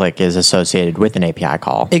button click is associated with an API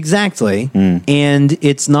call. Exactly. And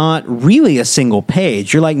it's not really a single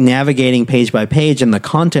page. You're like navigating page by page, and the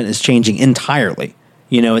content is changing entirely.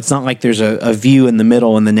 You know, it's not like there's a view in the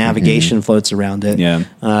middle and the navigation floats around it. Yeah.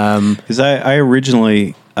 Because I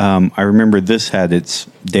originally, I remember this had its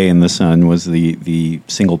day in the sun, was the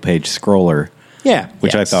single page scroller. Yeah.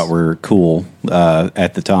 Which I thought were cool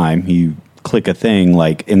at the time. You click a thing,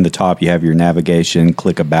 like in the top you have your navigation,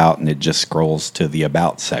 click about, and it just scrolls to the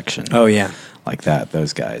about section. Oh, yeah. Like that,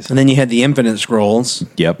 those guys. And then you had the infinite scrolls.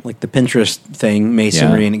 Yep. Like the Pinterest thing,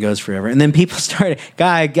 masonry, and it goes forever. And then people started,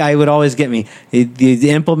 guy would always get me. The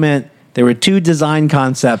implement, there were two design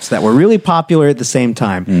concepts that were really popular at the same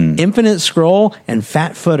time. Infinite scroll and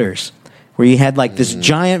fat footers. Where you had like this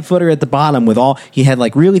giant footer at the bottom with you had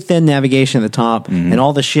like really thin navigation at the top and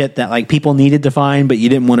all the shit that like people needed to find, but you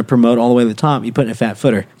didn't want to promote all the way to the top. You put in a fat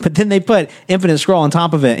footer. But then they put infinite scroll on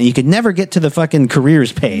top of it, and you could never get to the fucking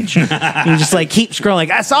careers page. You just like keep scrolling.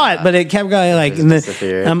 Like, I saw it, but it kept going like,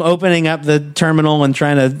 I'm opening up the terminal and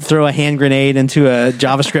trying to throw a hand grenade into a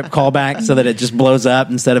JavaScript callback so that it just blows up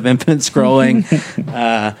instead of infinite scrolling.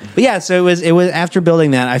 But yeah, so it was after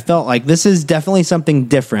building that, I felt like this is definitely something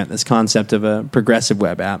different, this concept of a progressive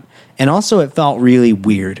web app. And also it felt really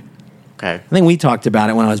weird. Okay. I think we talked about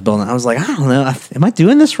it when I was building it. I was like, I don't know, am I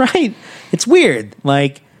doing this right? It's weird.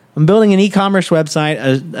 Like, I'm building an e-commerce website,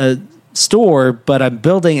 a store, but I'm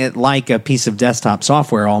building it like a piece of desktop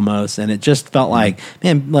software almost. And it just felt like,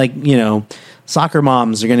 man, like, you know, soccer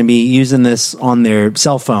moms are going to be using this on their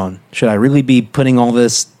cell phone. Should I really be putting all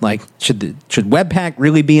this, like, should Webpack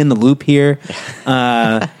really be in the loop here?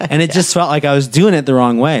 And it just felt like I was doing it the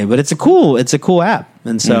wrong way. But it's a cool app.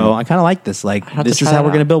 And so I kind of like this. Like, this is how we're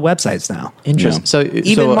going to build websites now. Interesting. Yeah. So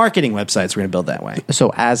even marketing websites, we're going to build that way.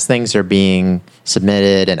 So as things are being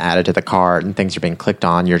submitted and added to the cart and things are being clicked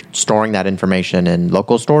on, you're storing that information in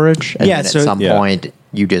local storage. And then at some point,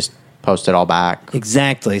 you just post it all back.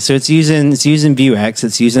 Exactly. So it's using Vuex.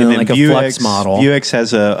 It's using like a Flux model. Vuex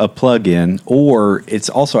has a plugin, or it's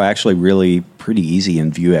also actually really pretty easy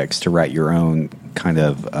in Vuex to write your own kind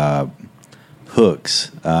of hooks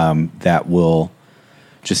that will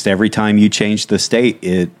just every time you change the state,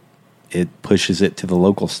 it pushes it to the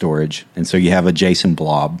local storage, and so you have a JSON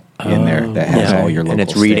blob in there that has all your local and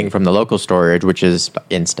it's reading from the local storage, which is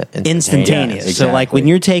instantaneous. Yeah, exactly. So like when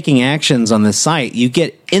you're taking actions on the site, you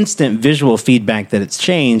get instant visual feedback that it's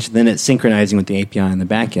changed, then it's synchronizing with the API in the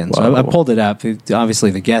back end. So I pulled it up.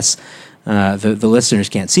 Obviously the guests, the listeners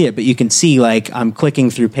can't see it, but you can see like I'm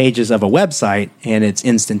clicking through pages of a website and it's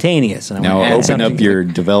instantaneous. And now open up your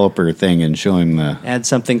developer thing and show him add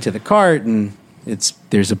something to the cart, and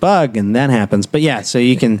there's a bug and that happens. But yeah, so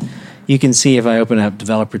you can see if I open up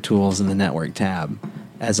developer tools in the network tab,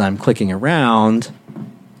 as I'm clicking around,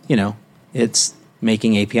 you know, it's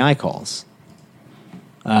making API calls.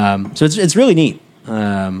 So it's really neat. I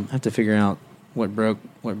have to figure out what broke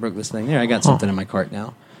this thing. There, I got something in my cart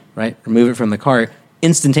now. Right, remove it from the cart.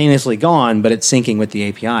 Instantaneously gone, but it's syncing with the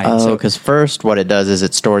API. Oh, because first what it does is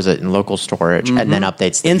it stores it in local storage and then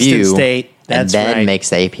updates the instant view state. That's and then right. makes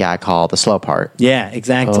the API call the slow part. Yeah,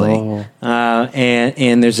 exactly.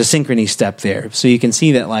 And there's a synchrony step there, so you can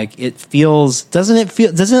see that like it feels. Doesn't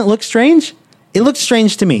it look strange? It looks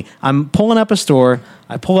strange to me. I'm pulling up a store.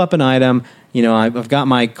 I pull up an item. You know, I've got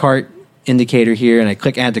my cart indicator here, and I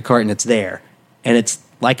click add to cart, and it's there, and it's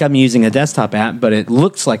like I'm using a desktop app, but it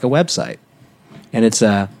looks like a website. And it's,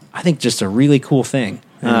 I think, just a really cool thing.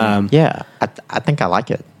 Yeah, I think I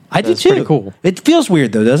like it. I do too. Pretty cool. It feels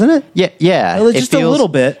weird, though, doesn't it? Yeah. Just a little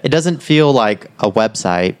bit. It doesn't feel like a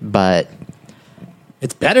website, but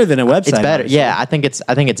it's better than a website. It's better. Obviously. Yeah, I think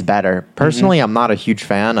it's better. Personally, I'm not a huge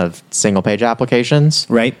fan of single page applications.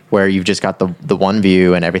 Right. Where you've just got the one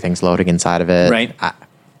view and everything's loading inside of it. Right.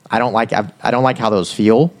 I don't like how those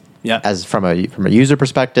feel. Yeah. As from a user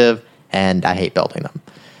perspective, and I hate building them.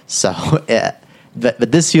 So,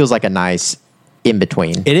 but this feels like a nice in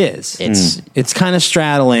between. It is. It's kind of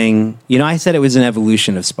straddling. You know, I said it was an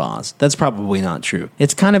evolution of spas. That's probably not true.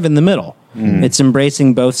 It's kind of in the middle. It's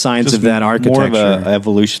embracing both sides just of that architecture. More of an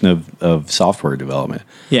evolution of software development.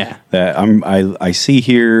 Yeah. That I see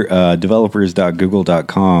here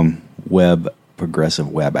developers.google.com web progressive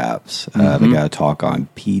web apps. They got to talk on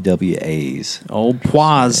PWAs. Oh,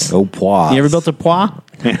 PWAs. Oh, PWAs. You ever built a PWA?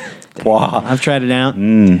 PWA. I've tried it out.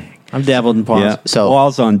 I've dabbled in PWAs. Yeah. So-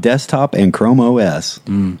 PWAs on desktop and Chrome OS.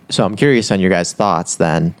 So I'm curious on your guys' thoughts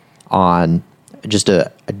then on just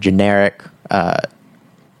a generic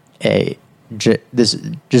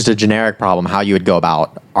just a generic problem, how you would go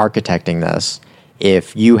about architecting this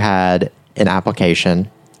if you had an application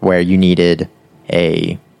where you needed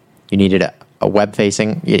a web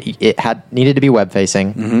facing, it needed to be web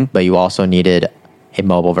facing, but you also needed a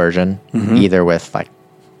mobile version, either with like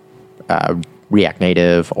React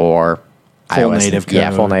Native or Full iOS. native Yeah,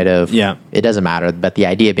 code. full native. Yeah. It doesn't matter. But the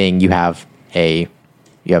idea being you have a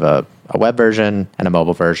web version and a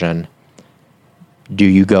mobile version. Do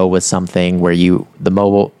you go with something where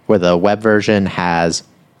the web version has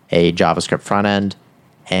a JavaScript front end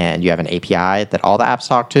and you have an API that all the apps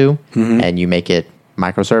talk to and you make it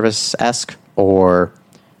microservice-esque, or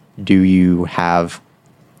do you have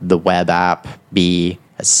the web app be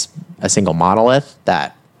a single monolith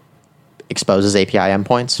that exposes API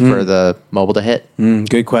endpoints for the mobile to hit?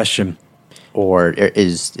 Good question. Or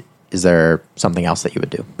is there something else that you would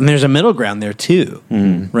do? And there's a middle ground there too,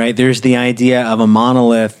 right? There's the idea of a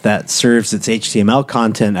monolith that serves its HTML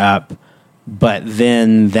content up, but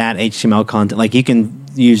then that HTML content, like you can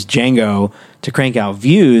use Django to crank out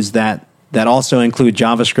views that also include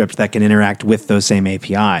JavaScript that can interact with those same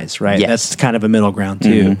APIs, right? Yes. That's kind of a middle ground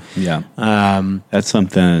too. Yeah. That's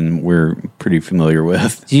something we're pretty familiar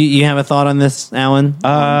with. Do you have a thought on this, Alan?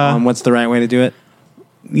 On what's the right way to do it?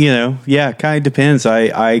 Yeah, kind of depends.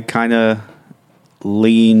 I kind of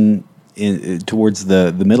lean towards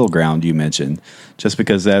the middle ground you mentioned, just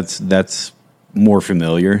because that's more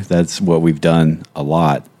familiar. That's what we've done a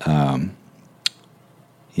lot.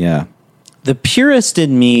 Yeah. The purist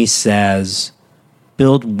in me says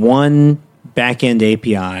build one back-end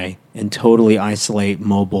API and totally isolate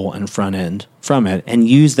mobile and front end from it and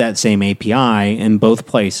use that same API in both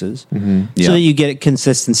places so that you get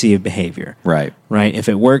consistency of behavior. Right. Right? If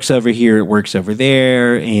it works over here, it works over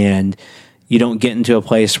there, and you don't get into a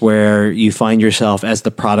place where you find yourself as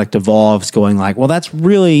the product evolves going like, well, that's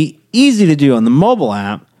really easy to do on the mobile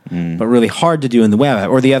app, but really hard to do in the web app,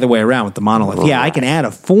 or the other way around with the monolith. Yeah, I can add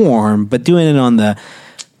a form, but doing it on the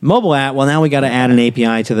mobile app, well, now we got to add an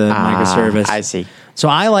API to the microservice. I see. So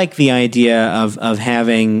I like the idea of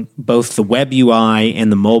having both the web UI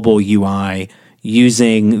and the mobile UI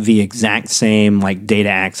using the exact same like data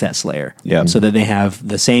access layer. Yeah. So that they have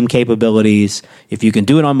the same capabilities. If you can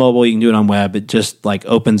do it on mobile, you can do it on web. It just like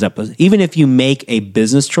opens up, even if you make a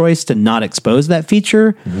business choice to not expose that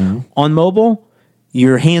feature on mobile,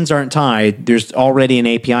 your hands aren't tied. There's already an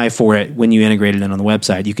API for it when you integrate it in on the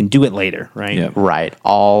website. You can do it later, right? Yeah. Right.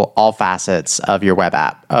 All facets of your web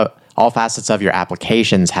app, all facets of your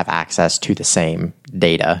applications have access to the same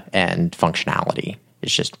data and functionality.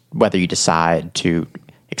 It's just whether you decide to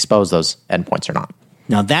expose those endpoints or not.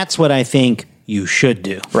 Now that's what I think you should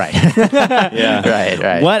do. Right. Yeah.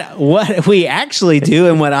 Right. What we actually do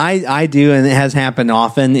and what I do, and it has happened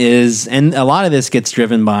often, is, and a lot of this gets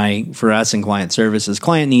driven by, for us in client services,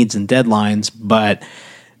 client needs and deadlines, but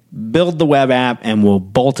build the web app and we'll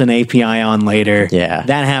bolt an API on later. Yeah.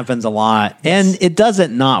 That happens a lot. And it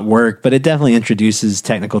doesn't not work, but it definitely introduces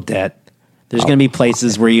technical debt. There's going to be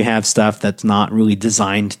places where you have stuff that's not really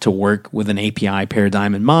designed to work with an API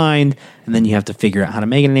paradigm in mind, and then you have to figure out how to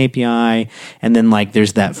make it an API. And then like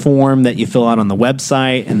there's that form that you fill out on the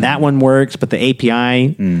website, and that one works, but the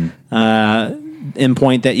API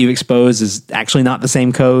endpoint that you expose is actually not the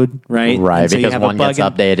same code, right? Right, And so you because have one gets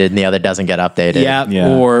updated and the other doesn't get updated.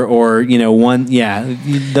 Yeah, or one,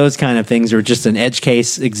 those kind of things, or just an edge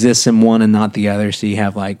case exists in one and not the other. So you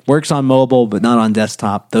have like works on mobile but not on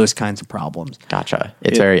desktop. Those kinds of problems. Gotcha.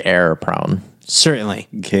 It's very error prone. Certainly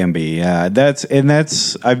Can be, yeah. That's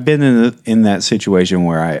I've been in that situation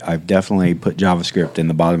where I've definitely put JavaScript in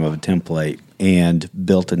the bottom of a template and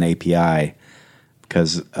built an API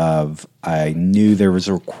because I knew there was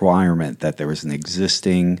a requirement that there was an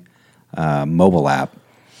existing mobile app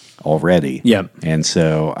already. Yep. And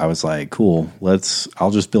so I was like, cool,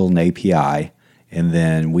 I'll just build an API, and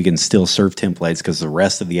then we can still serve templates because the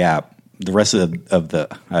rest of the app, the rest of the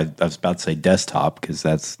I was about to say desktop because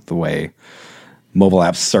that's the way mobile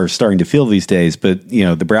apps are starting to feel these days. But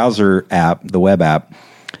the browser app, the web app,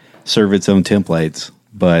 serve its own templates,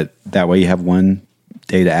 but that way you have one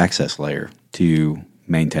data access layer to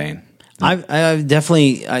maintain. I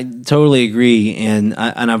totally agree, and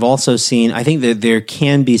I've also seen. I think that there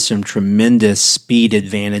can be some tremendous speed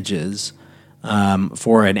advantages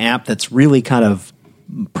for an app that's really kind of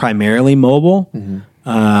primarily mobile,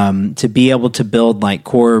 to be able to build like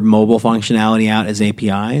core mobile functionality out as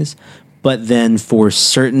APIs. But then for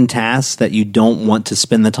certain tasks that you don't want to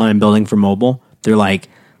spend the time building for mobile, they're like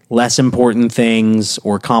less important things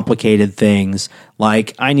or complicated things.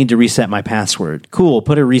 Like, I need to reset my password. Cool,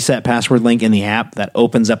 put a reset password link in the app that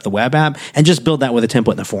opens up the web app and just build that with a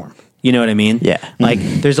template in the form. You know what I mean? Yeah. Like,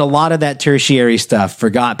 there's a lot of that tertiary stuff,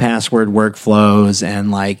 forgot password workflows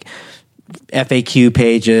and like FAQ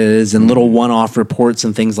pages and little one-off reports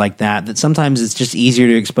and things like that, that sometimes it's just easier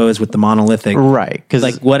to expose with the monolithic. Right. Because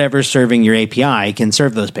like whatever's serving your API can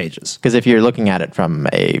serve those pages. Because if you're looking at it from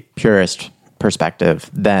a purist perspective,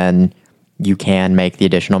 then you can make the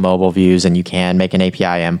additional mobile views and you can make an API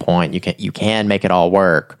endpoint. You can make it all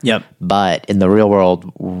work. Yep. But in the real world,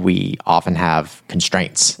 we often have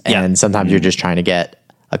constraints. And sometimes you're just trying to get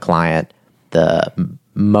a client the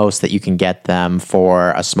most that you can get them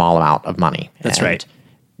for a small amount of money. That's and right.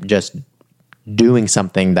 Just doing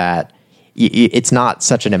something that it's not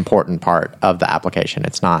such an important part of the application.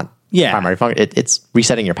 It's not primary function. It's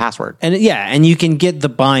resetting your password. And and you can get the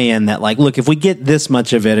buy-in that like, look, if we get this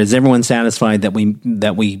much of it, is everyone satisfied that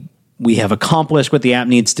we have accomplished what the app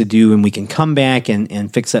needs to do, and we can come back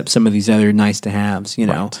and fix up some of these other nice to haves, you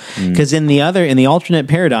know? Because in the alternate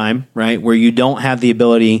paradigm, right, where you don't have the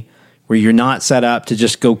ability, where you're not set up to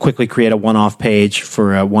just go quickly create a one-off page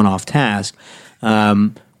for a one-off task,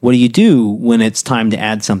 what do you do when it's time to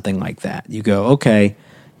add something like that? You go, okay,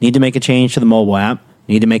 need to make a change to the mobile app,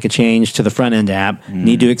 need to make a change to the front-end app,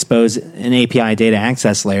 need to expose an API data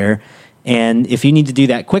access layer, and if you need to do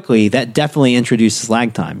that quickly, that definitely introduces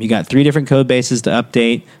lag time. You got 3 different code bases to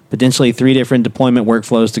update, potentially 3 different deployment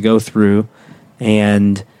workflows to go through,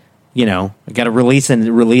 and you know, I got to release the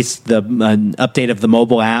update of the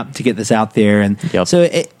mobile app to get this out there. And so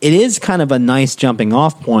it is kind of a nice jumping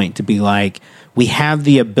off point to be like, we have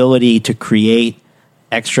the ability to create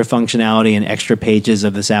extra functionality and extra pages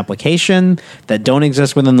of this application that don't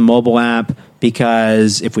exist within the mobile app,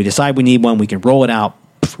 because if we decide we need one, we can roll it out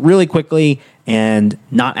really quickly and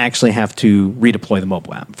not actually have to redeploy the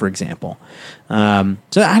mobile app, for example. So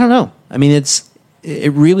I don't know. I mean,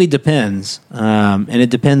 it really depends, and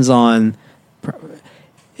it depends on.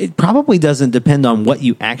 It probably doesn't depend on what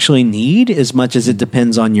you actually need as much as it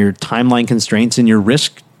depends on your timeline constraints and your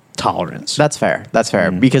risk tolerance. That's fair.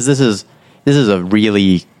 Because this is a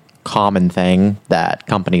really common thing that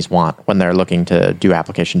companies want when they're looking to do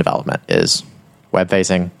application development: is web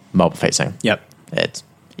facing, mobile facing. Yep.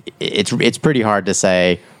 It's pretty hard to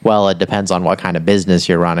say, well, it depends on what kind of business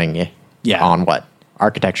you're running, on what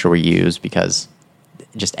architecture we use, because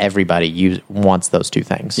just everybody wants those 2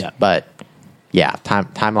 things. Yeah. But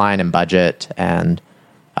timeline and budget and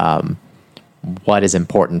what is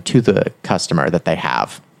important to the customer that they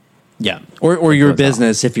have. Yeah. Or your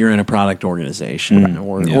business if you're in a product organization,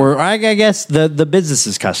 or I guess the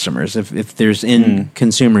business's customers if there's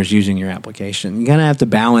consumers using your application. You kind of have to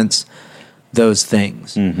balance those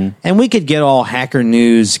things. And we could get all Hacker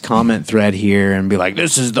News comment thread here and be like,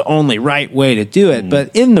 this is the only right way to do it.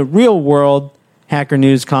 But in the real world, Hacker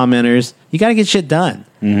News commenters, you got to get shit done.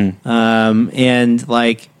 And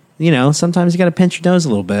like, you know, sometimes you got to pinch your nose a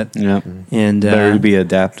little bit. Yeah. And better to be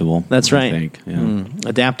adaptable. That's right. I think. Yeah.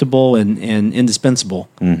 Adaptable and indispensable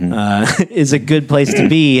is a good place to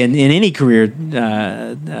be in any career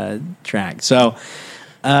track. So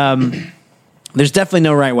there's definitely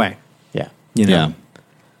no right way. Yeah. You know. Yeah.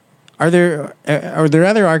 Are there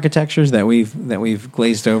other architectures that we've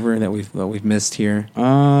glazed over that we've missed here?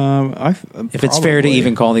 If it's fair to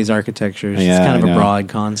even call these architectures, it's kind of a broad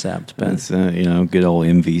concept. But it's good old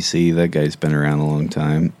MVC. That guy's been around a long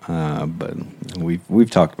time. But we've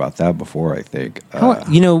talked about that before, I think.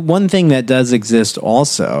 One thing that does exist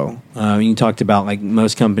also. You talked about like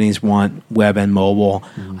most companies want web and mobile.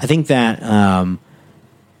 I think that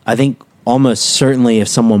I think almost certainly if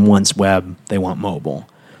someone wants web, they want mobile.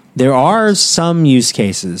 There are some use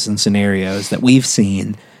cases and scenarios that we've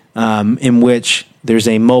seen in which there's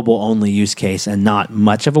a mobile-only use case and not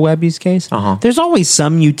much of a web use case. There's always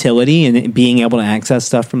some utility in being able to access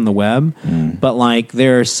stuff from the web, but like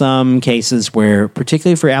there are some cases where,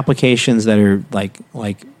 particularly for applications that are like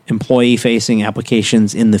employee-facing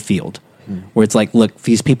applications in the field, where it's like, look,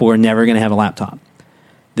 these people are never going to have a laptop.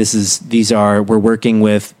 We're working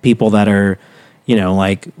with people that are,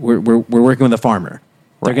 we're working with a farmer.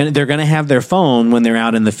 They're gonna have their phone when they're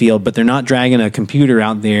out in the field, but they're not dragging a computer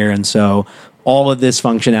out there, and so all of this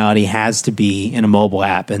functionality has to be in a mobile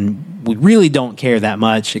app. And we really don't care that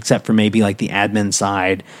much, except for maybe like the admin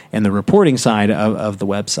side and the reporting side of the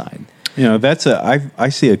website. I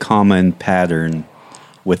see a common pattern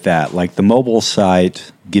with that. Like the mobile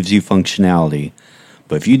site gives you functionality,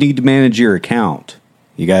 But if you need to manage your account,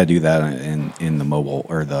 you got to do that in the mobile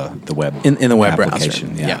or the web in the web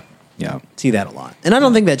application. browser. Yeah. See that a lot. And I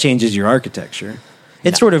don't think that changes your architecture.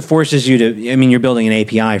 It sort of forces you to, I mean, you're building an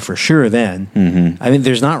API for sure then. Mm-hmm. I mean,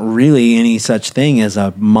 there's not really any such thing as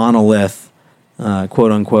a monolith,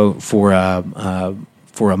 quote unquote, for a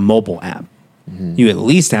mobile app. Mm-hmm. You at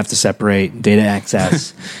least have to separate data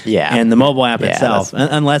access and the mobile app itself,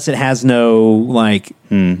 unless it has no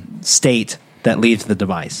state that leaves the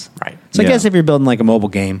device. Right. So I guess if you're building like a mobile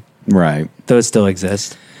game, right, those still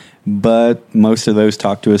exist. But most of those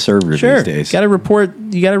talk to a server these days. Got to report.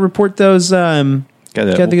 You got to report those. Got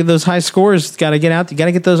to get those high scores. Got to get out. You got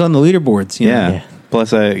to get those on the leaderboards. You know?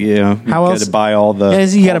 Plus, you got to buy all the.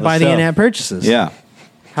 You got to buy the in-app purchases. Yeah.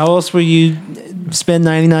 How else will you spend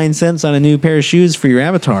 99 cents on a new pair of shoes for your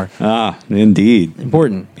avatar? Ah, indeed.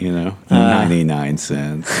 Important. 99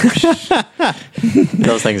 cents.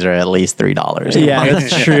 Those things are at least $3. Yeah,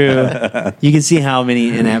 that's true. You can see how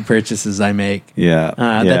many in-app purchases I make. Yeah.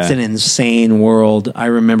 That's an insane world. I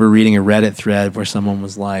remember reading a Reddit thread where someone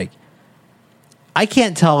was like, I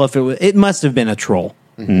can't tell if it must have been a troll.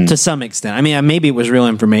 Mm-hmm. To some extent. I mean, maybe it was real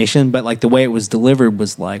information, but like the way it was delivered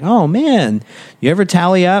was like, oh man, you ever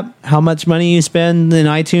tally up how much money you spend in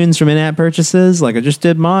iTunes from in-app purchases? Like I just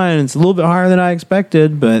did mine. It's a little bit higher than I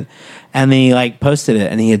expected, but, and then he like posted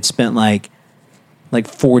it and he had spent like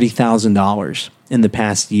 $40,000 in the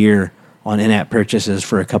past year on in-app purchases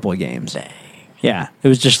for a couple of games. Dang. Yeah. It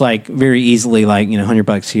was just like very easily like,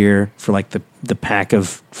 $100 here for like the pack of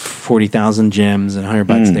 40,000 gems and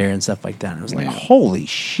 $100 there and stuff like that. And it was like, holy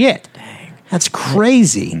shit. Dang. That's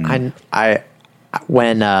crazy.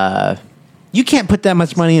 When you can't put that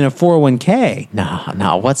much money in a 401k.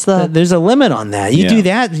 No. What's there's a limit on that. You do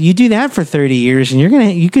that for 30 years and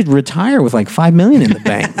you could retire with like $5 million in the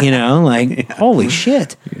bank, holy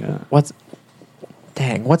shit. Yeah. What's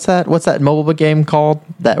that mobile game called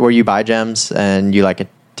that where you buy gems and you like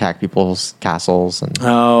attack people's castles and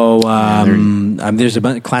there's a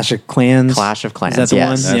bunch Clash of Clans. Clash of Clans. Is that the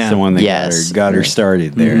one? That's the one that got her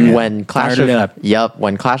started there. Mm-hmm.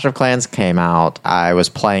 When Clash of Clans came out, I was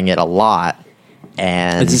playing it a lot.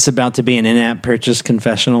 And is this about to be an in-app purchase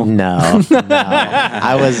confessional? No.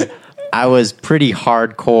 I was pretty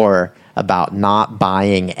hardcore about not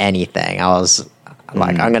buying anything. I was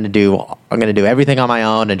like, I'm gonna do everything on my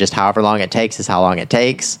own, and just however long it takes is how long it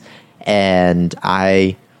takes. And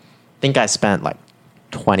I think I spent like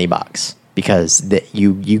 $20 because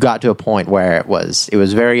you got to a point where it was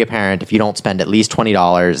very apparent if you don't spend at least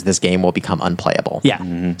 $20, this game will become unplayable. Yeah.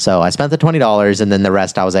 Mm-hmm. So I spent the $20, and then the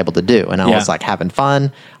rest I was able to do, and I was like having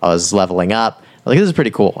fun. I was leveling up. Like, this is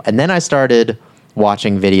pretty cool. And then I started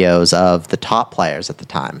watching videos of the top players at the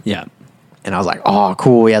time. Yeah. And I was like, oh,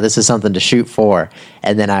 cool. Yeah, this is something to shoot for.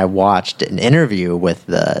 And then I watched an interview with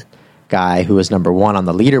the guy who was number one on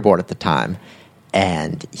the leaderboard at the time.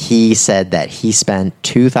 And he said that he spent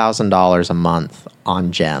 $2,000 a month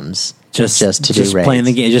on gems just to do raids. Playing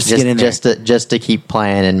the game, just to get in there. Just to keep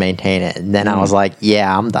playing and maintain it. And then I was like,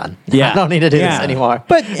 yeah, I'm done. Yeah. I don't need to do this anymore.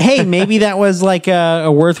 But hey, maybe that was like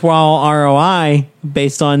a worthwhile ROI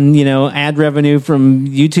based on, ad revenue from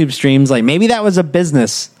YouTube streams. Like maybe that was a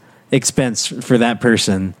business expense for that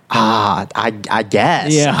person. I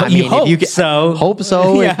guess. Yeah, I mean, hope if you can, so. Hope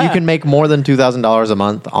so. If you can make more than $2,000 a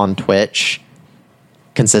month on Twitch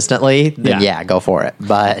consistently, then go for it.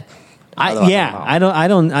 But I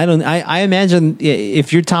imagine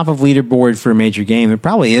if you're top of leaderboard for a major game, there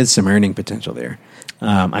probably is some earning potential there.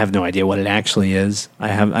 I have no idea what it actually is.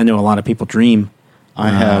 I know a lot of people dream. I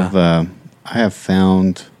have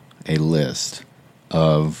found a list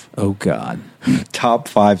of top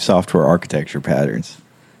 5 software architecture patterns.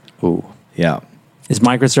 Ooh, yeah. Is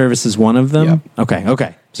microservices one of them? Yep.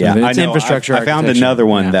 Okay. So yeah, it's infrastructure. I found another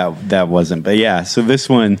one that wasn't, but yeah. So this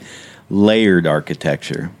one, layered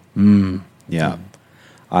architecture. Yeah,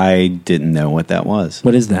 I didn't know what that was.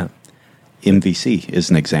 What is that? MVC is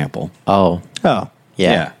an example. Oh,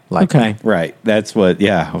 yeah. Okay, right. That's what.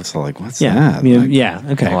 Yeah, I was like, what's that?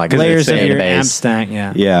 Okay. Like layers of your database. app stack.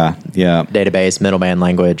 Yeah. Database, middleman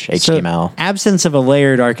language, HTML. So, absence of a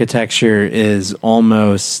layered architecture is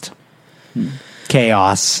almost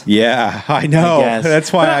chaos. Yeah, I know.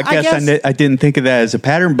 That's why I guess I didn't think of that as a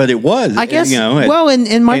pattern, but it was. I guess. In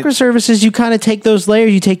microservices, you kind of take those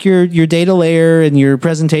layers. You take your data layer and your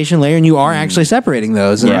presentation layer, and you are actually separating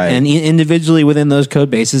those. And individually within those code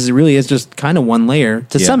bases, it really is just kind of one layer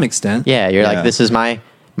to some extent. Yeah, you're like, this is my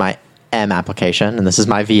M application, and this is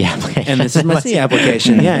my V application. And this is my C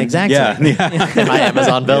application. Yeah, exactly. And my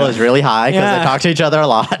Amazon bill is really high because they talk to each other a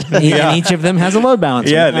lot. And each of them has a load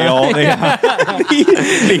balancer. Yeah,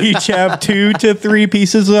 they each have 2 to 3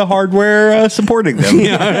 pieces of hardware supporting them.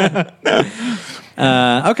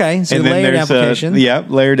 Okay, so And then layered there's application.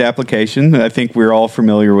 layered application. I think we're all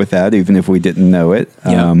familiar with that, even if we didn't know it.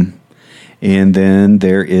 Yeah. And then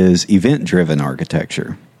there is event-driven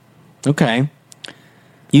architecture. Okay.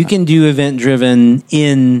 You can do event-driven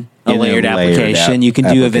in a layered application. You can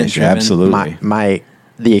do event-driven. Absolutely.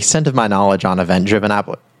 The extent of my knowledge on event-driven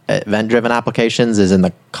applications is in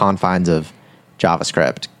the confines of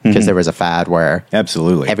JavaScript, because there was a fad where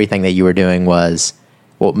Absolutely. everything that you were doing was,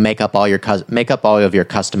 well, make up all of your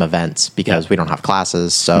custom events, because we don't have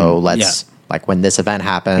classes. So let's like when this event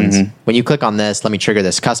happens, when you click on this, let me trigger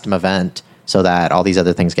this custom event so that all these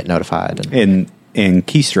other things get notified. And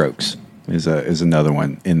keystrokes is another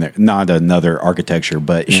one in there. Not another architecture,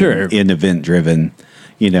 but in event driven.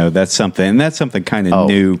 That's something kind of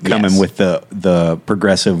new coming with the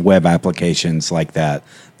progressive web applications like that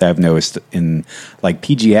I've noticed in like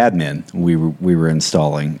PG Admin we were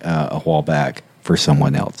installing a while back for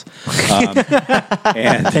someone else.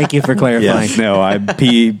 And thank you for clarifying. Yes, no,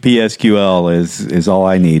 PSQL is all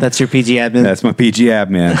I need. That's your PG admin. That's my PG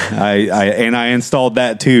admin. I installed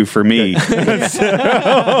that too for me. Good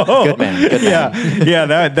man.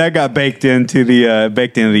 Yeah. That got baked into the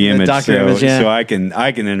image, image, so I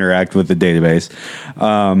can interact with the database.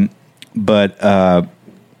 But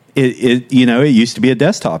it used to be a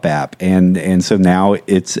desktop app, and so now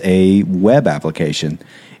it's a web application,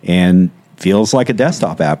 and feels like a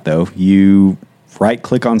desktop app though. You right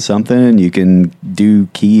click on something and you can do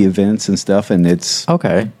key events and stuff, and it's got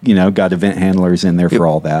event handlers in there for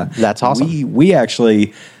all that. That's awesome. We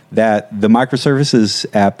actually, the microservices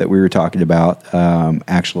app that we were talking about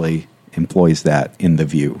actually employs that in the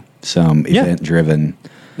view. Some event driven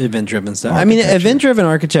stuff. I mean, event driven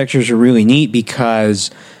architectures are really neat because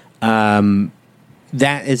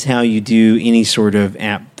that is how you do any sort of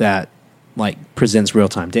app that like presents real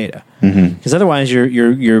time data. Because otherwise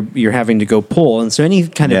you're having to go pull, and so any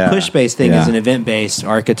kind of push based thing is an event based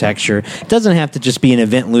architecture. It doesn't have to just be an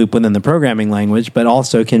event loop within the programming language, but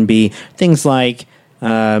also can be things like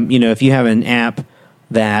if you have an app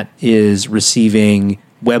that is receiving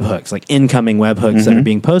webhooks, like incoming webhooks that are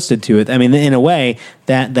being posted to it. I mean, in a way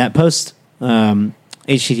that post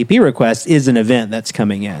HTTP request is an event that's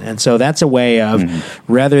coming in. And so that's a way of,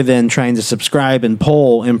 rather than trying to subscribe and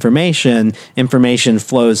pull information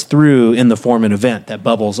flows through in the form of an event that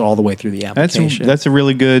bubbles all the way through the application. That's a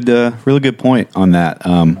really good point on that.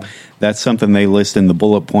 That's something they list in the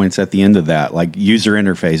bullet points at the end of that, like user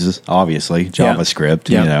interfaces, obviously, JavaScript,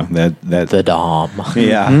 that the DOM.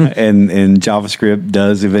 And JavaScript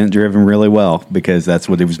does event-driven really well because that's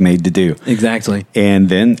what it was made to do. Exactly. And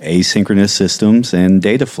then asynchronous systems and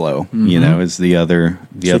data flow, is the other.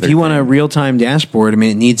 So if you want a real-time dashboard, I mean,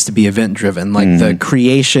 it needs to be event-driven. Like the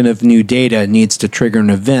creation of new data needs to trigger an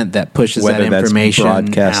event that pushes whether that information that's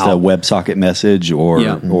broadcast out. a WebSocket message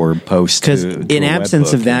or post. Because in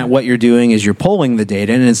absence of that, what you're doing is you're polling the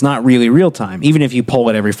data, and it's not really real time. Even if you poll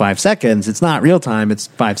it every 5 seconds, it's not real time. It's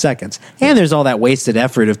 5 seconds, and there's all that wasted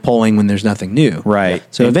effort of polling when there's nothing new. Right.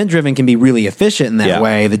 So event driven can be really efficient in that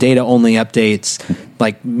way. The data only updates.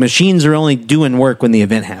 Like machines are only doing work when the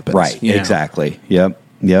event happens. Right. Exactly. Yep.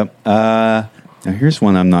 Now here's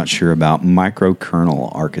one I'm not sure about: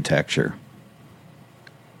 microkernel architecture.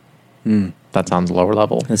 That sounds lower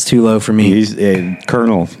level. That's too low for me. He's a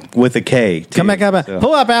kernel with a K. Come back up. So.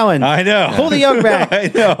 Pull up, Alan. I know. Pull the yoke back.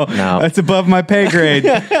 I know. No. That's above my pay grade.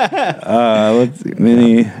 Let's see.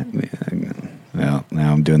 Well,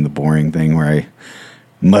 now I'm doing the boring thing where I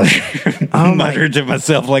mutter to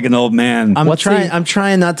myself like an old man. I'm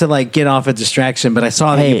trying not to like get off a distraction, but I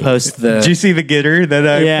saw that you post the. Did you see the getter that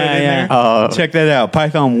I put in there? Check that out.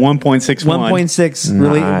 Python 1.61.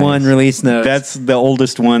 1.6 release notes. That's the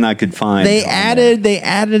oldest one I could find. They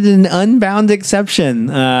added an unbound exception.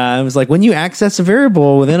 It was like when you access a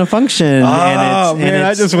variable within a function.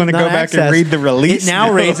 I just want to go back and read the release. It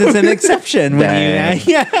now raises an exception when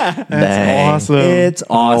you. That's awesome. It's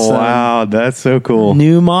awesome. Oh, wow, that's so cool.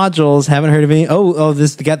 New modules. Haven't heard of any.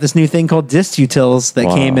 This got this new thing called distutils that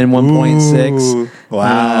came in 1.6.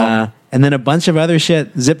 Wow. And then a bunch of other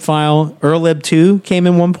shit. Zip file. Erlib 2 came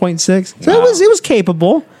in 1.6. So it was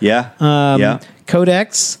capable. Yeah.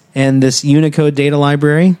 codecs and this Unicode data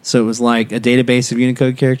library. So it was like a database of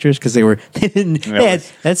Unicode characters because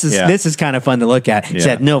this is kind of fun to look at. He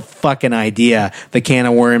had no fucking idea the can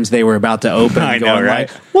of worms they were about to open. I know,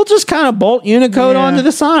 right? We'll just kind of bolt Unicode onto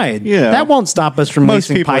the side. Yeah. That won't stop us from Most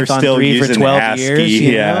using people Python are still 3 for using 12 ASCII. years.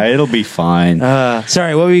 Yeah, it'll be fine.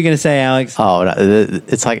 Sorry, what were you going to say, Alex? Oh, no,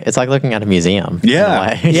 it's like looking at a museum.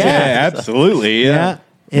 Yeah, Yeah. absolutely. Yeah.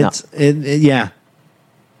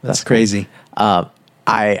 That's crazy.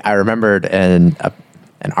 I remembered an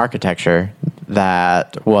architecture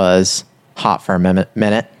that was hot for a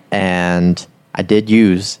minute, and I did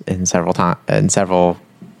use in several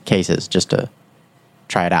cases just to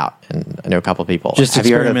try it out. And I know a couple people Just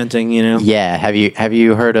experimenting, you know. Yeah, have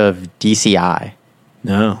you heard of DCI?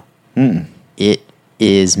 No. It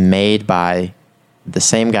is made by the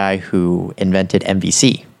same guy who invented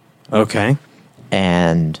MVC, Okay.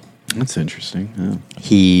 and That's interesting. Yeah.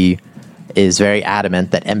 he is very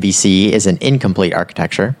adamant that MVC is an incomplete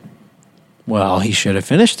architecture. Well, he should have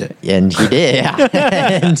finished it. And he did.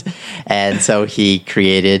 and so he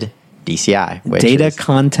created DCI. Which Data, is,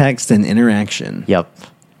 context, and interaction. Yep.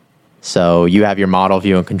 So you have your model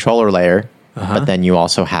view and controller layer, but then you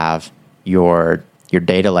also have your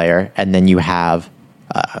data layer, and then you have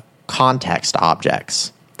context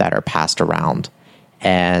objects that are passed around.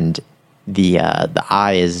 And the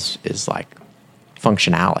I is like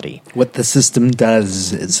functionality. What the system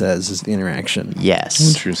does, it says, is the interaction.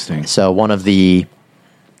 Yes. Interesting. So one of the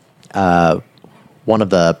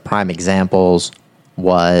prime examples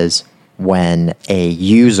was when a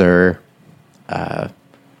user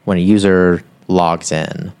logs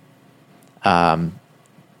in.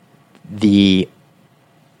 The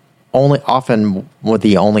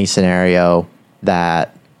only scenario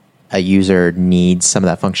that a user needs some of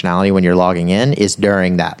that functionality when you're logging in is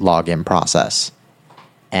during that login process.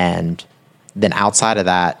 And then outside of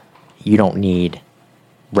that, you don't need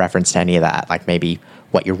reference to any of that, like maybe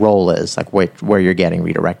what your role is, like where you're getting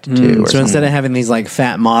redirected to. So instead of having these like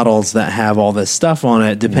fat models that have all this stuff on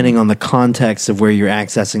it, depending on the context of where you're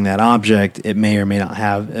accessing that object, it may or may not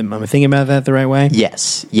have. Am I thinking about that the right way?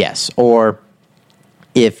 Yes. Or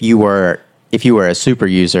if you were a super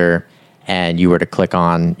user and you were to click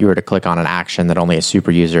on an action that only a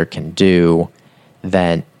super user can do,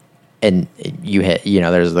 then and you hit,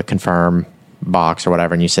 there's the confirm box or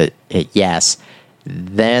whatever, and you hit yes,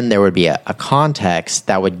 then there would be a context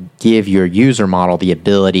that would give your user model the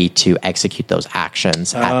ability to execute those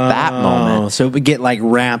actions at that moment. So it would get like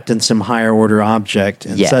wrapped in some higher order object,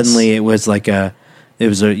 and Yes. suddenly it was like you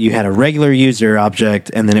had a regular user object,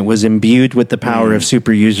 and then it was imbued with the power of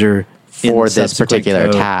super user For in this subsequent particular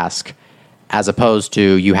code. task, as opposed to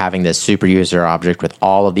you having this super user object with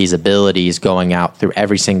all of these abilities going out through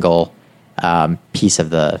every single piece of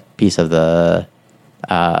the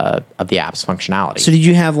app's functionality. So did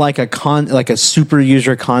you have like a super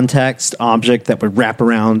user context object that would wrap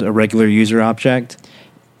around a regular user object?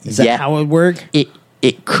 Is that how it would work?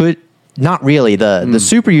 It could not really. The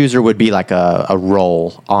super user would be like a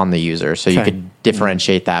role on the user, so you could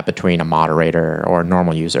differentiate that between a moderator or a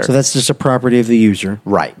normal user. So that's just a property of the user.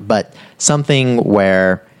 Right, but something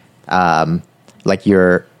where, like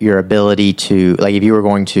your ability to, like if you were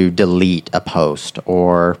going to delete a post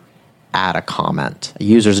or add a comment,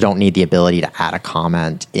 users don't need the ability to add a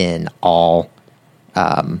comment in all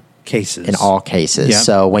Cases. Yep.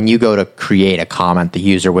 So when you go to create a comment, the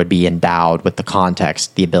user would be endowed with the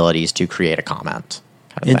context, the abilities to create a comment.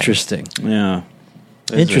 kind of thing. Interesting. Yeah.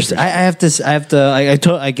 Interesting. I get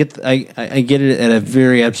it at a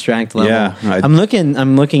very abstract level. Yeah, I'm looking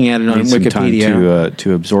at it on Need some Wikipedia. time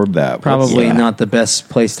to absorb that. Probably not the best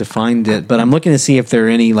place to find it, but I'm looking to see if there are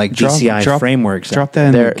any like DCI frameworks. Drop that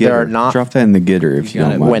in There the Gitter. are not- Drop that in the Gitter if you got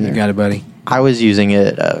don't it. mind. When- You got it, buddy. I was using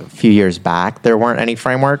it a few years back. There weren't any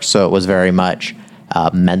frameworks, so it was very much a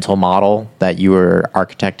mental model that you were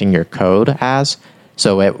architecting your code as.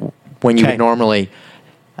 So when you would normally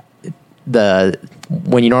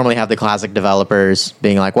have the classic developers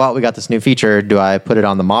being like, well, we got this new feature. Do I put it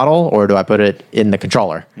on the model or do I put it in the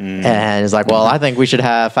controller? And it's like, well, I think we should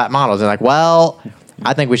have fat models. And like, well,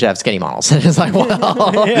 I think we should have skinny models. And it's like, well,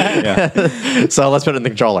 so let's put it in the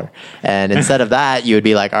controller. And instead of that, you would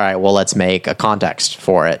be like, all right, well, let's make a context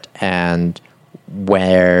for it. And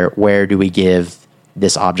where do we give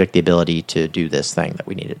this object the ability to do this thing that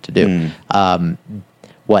we need it to do?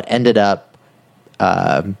 What ended up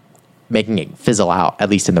making it fizzle out, at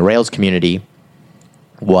least in the Rails community,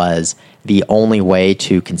 was the only way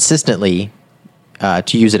to consistently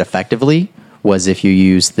to use it effectively was if you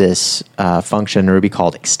use this function in Ruby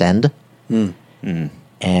called extend. And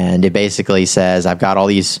it basically says, I've got all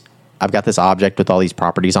these I've got this object with all these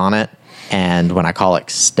properties on it, and when I call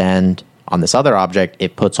extend on this other object,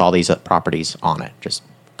 it puts all these properties on it, just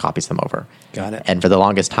copies them over. Got it. And for the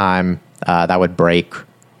longest time, that would break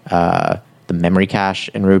the memory cache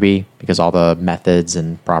in Ruby, because all the methods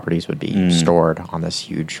and properties would be stored on this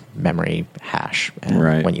huge memory hash.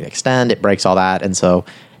 And when you extend, it breaks all that, and so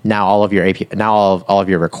now all of your all of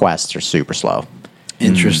your requests are super slow.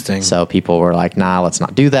 Interesting. So people were like, "Nah, let's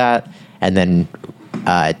not do that." And then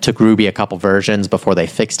it took Ruby a couple versions before they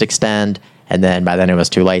fixed extend. And then by then it was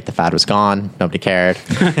too late. The fad was gone. Nobody cared.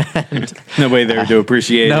 Nobody there to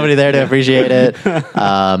appreciate it. Nobody there to appreciate it.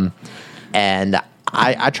 And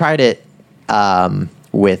I tried it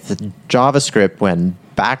with JavaScript when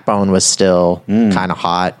Backbone was still kind of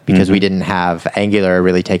hot, because we didn't have Angular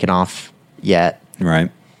really taken off yet. Right.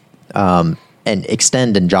 And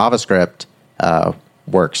extend in JavaScript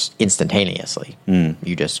works instantaneously.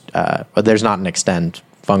 You just there's not an extend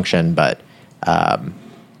function, but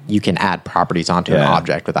you can add properties onto an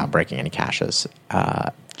object without breaking any caches.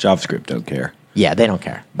 JavaScript don't care. Yeah, they don't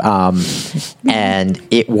care. And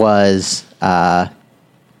it was,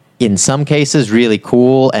 in some cases, really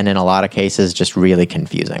cool, and in a lot of cases, just really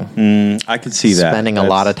confusing. I could see that. Spending a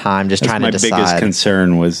lot of time just trying to decide. My biggest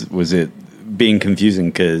concern was it being confusing,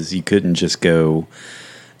 because you couldn't just go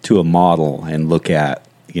to a model and look at,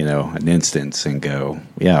 an instance and go,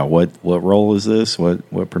 what role is this?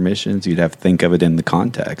 What permissions? You'd have to think of it in the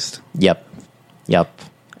context. Yep.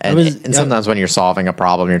 And sometimes when you're solving a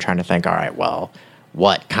problem, you're trying to think, all right, well,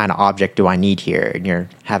 what kind of object do I need here? And you're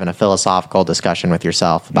having a philosophical discussion with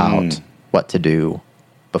yourself about what to do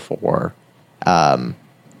before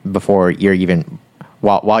you're even,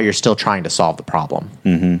 while you're still trying to solve the problem.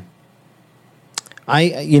 Mm-hmm.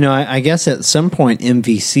 I guess at some point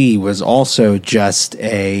MVC was also just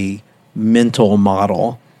a mental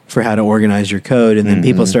model for how to organize your code, and then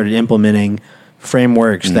people started implementing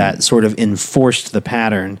frameworks that sort of enforced the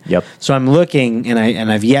pattern. Yep. So I'm looking, and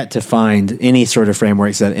I've yet to find any sort of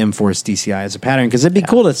frameworks that enforce DCI as a pattern, because it'd be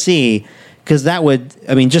cool to see, because that would,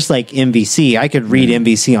 just like MVC, I could read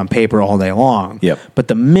MVC on paper all day long. Yep. But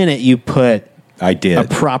the minute you put I did a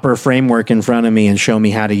proper framework in front of me and show me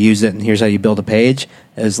how to use it, and here's how you build a page,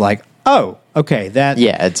 is like, oh, okay, that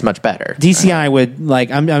it's much better. DCI would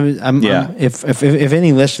if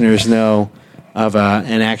any listeners know of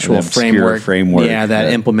an actual framework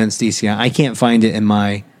that implements DCI, I can't find it in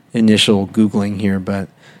my initial Googling here, but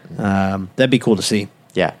that'd be cool to see.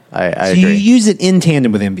 Yeah, I agree. You use it in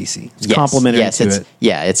tandem with MVC. It's complementary to it.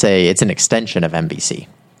 Yeah, it's an extension of MVC.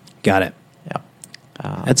 Got it.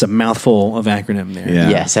 That's a mouthful of acronym there. Yeah.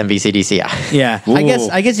 Yes, MVC DCI. Yeah, Ooh.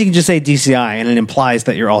 I guess you can just say DCI, and it implies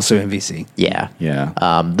that you're also MVC. Yeah. Yeah.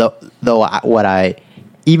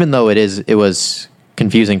 Even though it was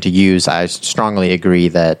confusing to use, I strongly agree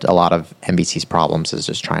that a lot of MVC's problems is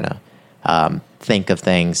just trying to think of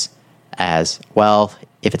things as, well,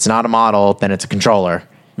 if it's not a model, then it's a controller,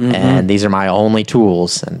 and these are my only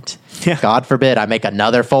tools, and God forbid I make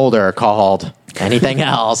another folder called anything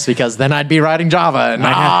else, because then I'd be writing Java. And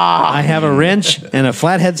I have a wrench and a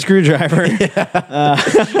flathead screwdriver.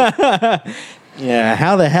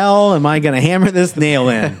 How the hell am I going to hammer this nail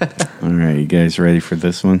in? All right, you guys ready for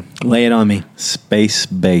this one? Lay it on me.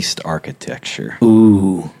 Space-based architecture.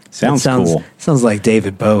 Ooh. Sounds cool. Sounds like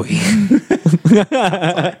David Bowie.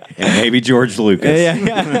 And maybe George Lucas.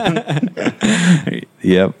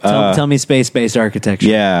 Yep. Tell me space-based architecture.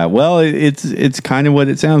 Yeah, well, it's kind of what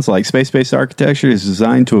it sounds like. Space-based architecture is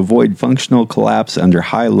designed to avoid functional collapse under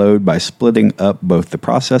high load by splitting up both the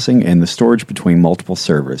processing and the storage between multiple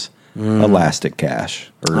servers. Elastic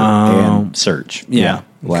cache and search. Yeah.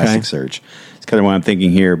 Elasticsearch. It's kind of what I'm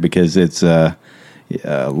thinking here, because it's a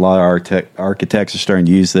lot of architects are starting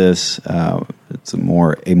to use this. It's a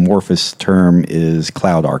more amorphous term is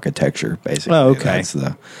cloud architecture, basically. Oh, okay. That's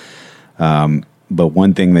the, but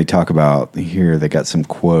one thing they talk about here, they got some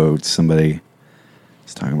quotes. Somebody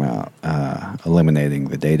is talking about eliminating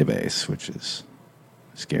the database, which is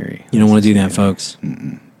scary. You don't want to do that, folks.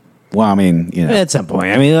 Well, I mean, at some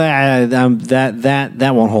point. I mean,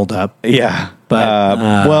 that won't hold up. Yeah, but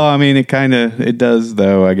well, I mean, it does,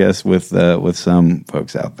 though. I guess with some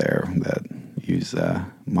folks out there that use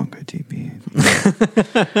MongoDB,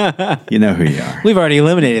 you know who you are. We've already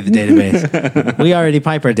eliminated the database. We already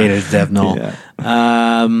pipe our data to dev null. Yeah.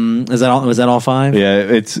 Is that all? Was that all five? Yeah,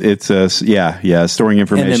 it's storing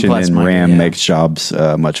information in RAM makes jobs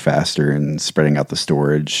much faster, and spreading out the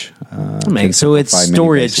storage. So it's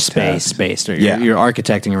storage space based. Or you're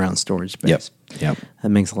architecting around storage space. Yep. That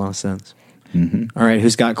makes a lot of sense. Mm-hmm. All right,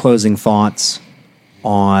 who's got closing thoughts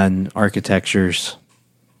on architectures?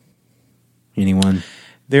 Anyone?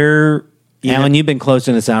 They're Alan, you've been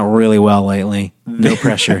closing us out really well lately. No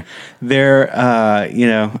pressure. They're,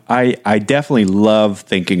 I definitely love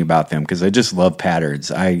thinking about them because I just love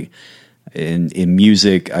patterns. In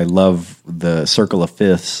music, I love the circle of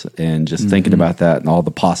fifths and just thinking about that and all the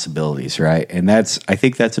possibilities, right? And I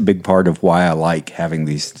think that's a big part of why I like having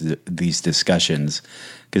these discussions,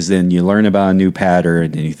 because then you learn about a new pattern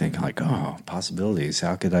and you think like, oh, possibilities.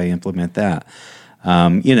 How could I implement that?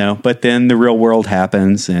 But then the real world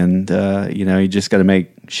happens, and you just got to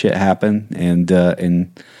make shit happen,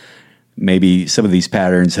 and maybe some of these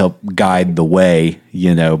patterns help guide the way,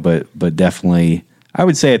 but definitely, I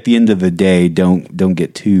would say at the end of the day, don't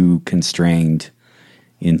get too constrained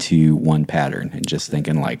into one pattern and just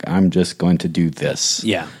thinking like, I'm just going to do this.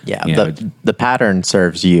 Yeah. The pattern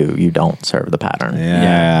serves you. You don't serve the pattern.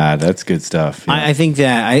 Yeah. That's good stuff. Yeah. I think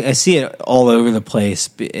that I see it all over the place.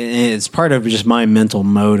 It's part of just my mental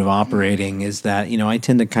mode of operating is that, I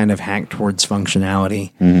tend to kind of hack towards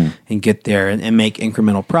functionality and get there and make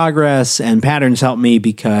incremental progress. And patterns help me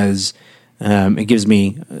because it gives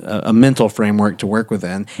me a mental framework to work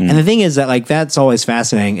within. And the thing is that, like, that's always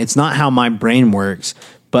fascinating. It's not how my brain works,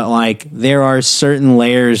 but, like, there are certain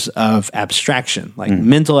layers of abstraction, like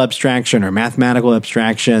mental abstraction or mathematical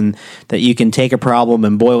abstraction, that you can take a problem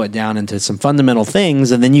and boil it down into some fundamental things,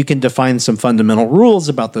 and then you can define some fundamental rules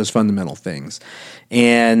about those fundamental things.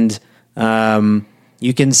 And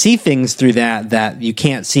you can see things through that you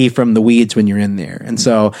can't see from the weeds when you're in there. And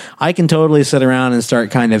so I can totally sit around and start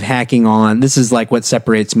kind of hacking on. This is like what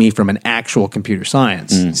separates me from an actual computer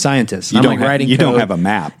scientist. You don't have a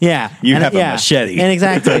map. Yeah. You have a machete. And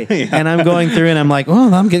exactly. And I'm going through and I'm like,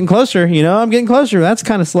 oh, I'm getting closer. I'm getting closer. That's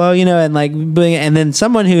kind of slow, and like, and then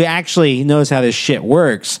someone who actually knows how this shit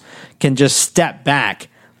works can just step back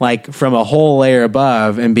like from a whole layer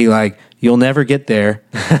above and be like, you'll never get there.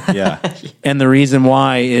 Yeah. And the reason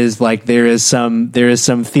why is like there is some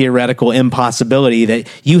theoretical impossibility that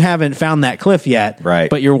you haven't found that cliff yet.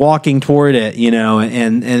 Right. But you're walking toward it,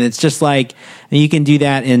 and it's just like you can do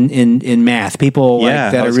that in math. People like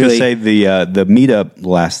that I was are really gonna say the meetup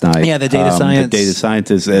last night. Yeah, the data science. The data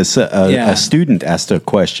scientist, as a student asked a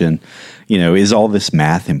question, is all this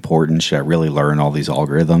math important? Should I really learn all these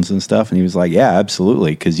algorithms and stuff? And he was like, yeah,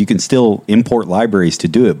 absolutely, because you can still import libraries to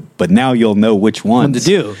do it, but now you'll know which ones to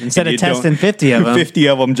do instead of testing 50 of them. 50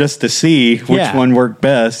 of them just to see which one worked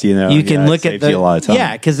best. You can look at a lot of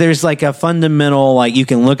time. Because there's like a fundamental, like you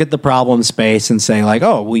can look at the problem space and say like,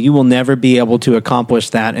 oh, well, you will never be able to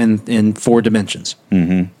accomplish that in 4 dimensions.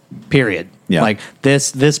 Period. Yeah. Like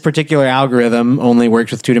this particular algorithm only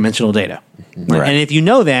works with 2-dimensional data. Right. And if you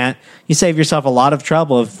know that, you save yourself a lot of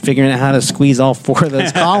trouble of figuring out how to squeeze all 4 of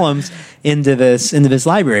those columns into this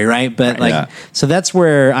library, right? But so that's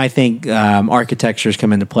where I think architectures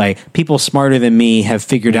come into play. People smarter than me have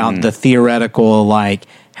figured out the theoretical, like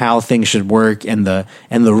how things should work and the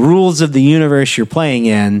rules of the universe you're playing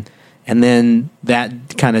in. And then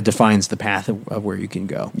that kind of defines the path of where you can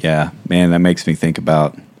go. Yeah, man, that makes me think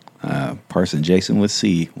about Parson Jason with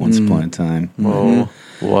C once upon a time. Whoa.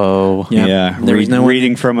 Yep. Yeah,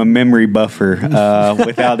 reading from a memory buffer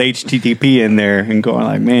without HTTP in there and going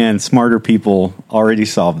like, man, smarter people already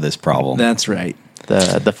solved this problem. That's right.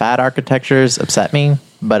 The fad architectures upset me,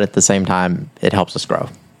 but at the same time, it helps us grow.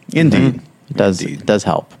 Indeed. It does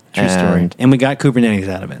help. True story. And we got Kubernetes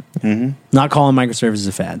out of it. Not calling microservices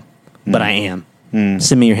a fad, but I am.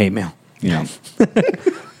 Send me your hate mail. Yeah.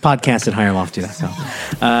 Podcast at higherlofty.com.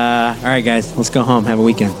 All right, guys, let's go home. Have a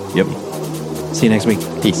weekend. Yep. See you next week.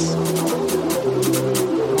 Peace.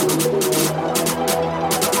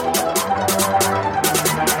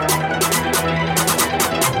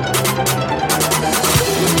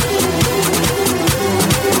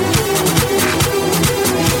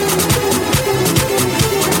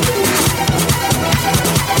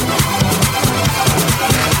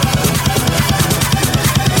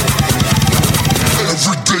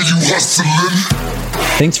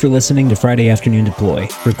 Thanks for listening to Friday Afternoon Deploy,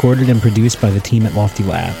 recorded and produced by the team at Lofty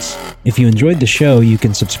Labs. If you enjoyed the show, you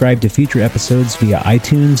can subscribe to future episodes via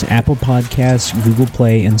iTunes, Apple Podcasts, Google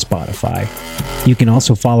Play, and Spotify. You can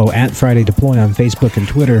also follow @Friday Deploy on Facebook and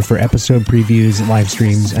Twitter for episode previews, live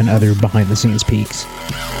streams, and other behind-the-scenes peeks.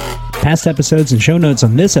 Past episodes and show notes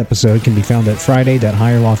on this episode can be found at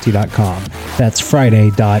friday.higherlofty.com. That's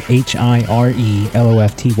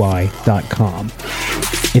friday.higherlofty.com.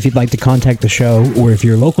 If you'd like to contact the show, or if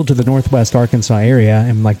you're local to the Northwest Arkansas area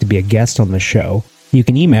and would like to be a guest on the show, you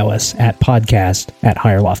can email us at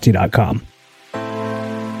podcast@higherlofty.com.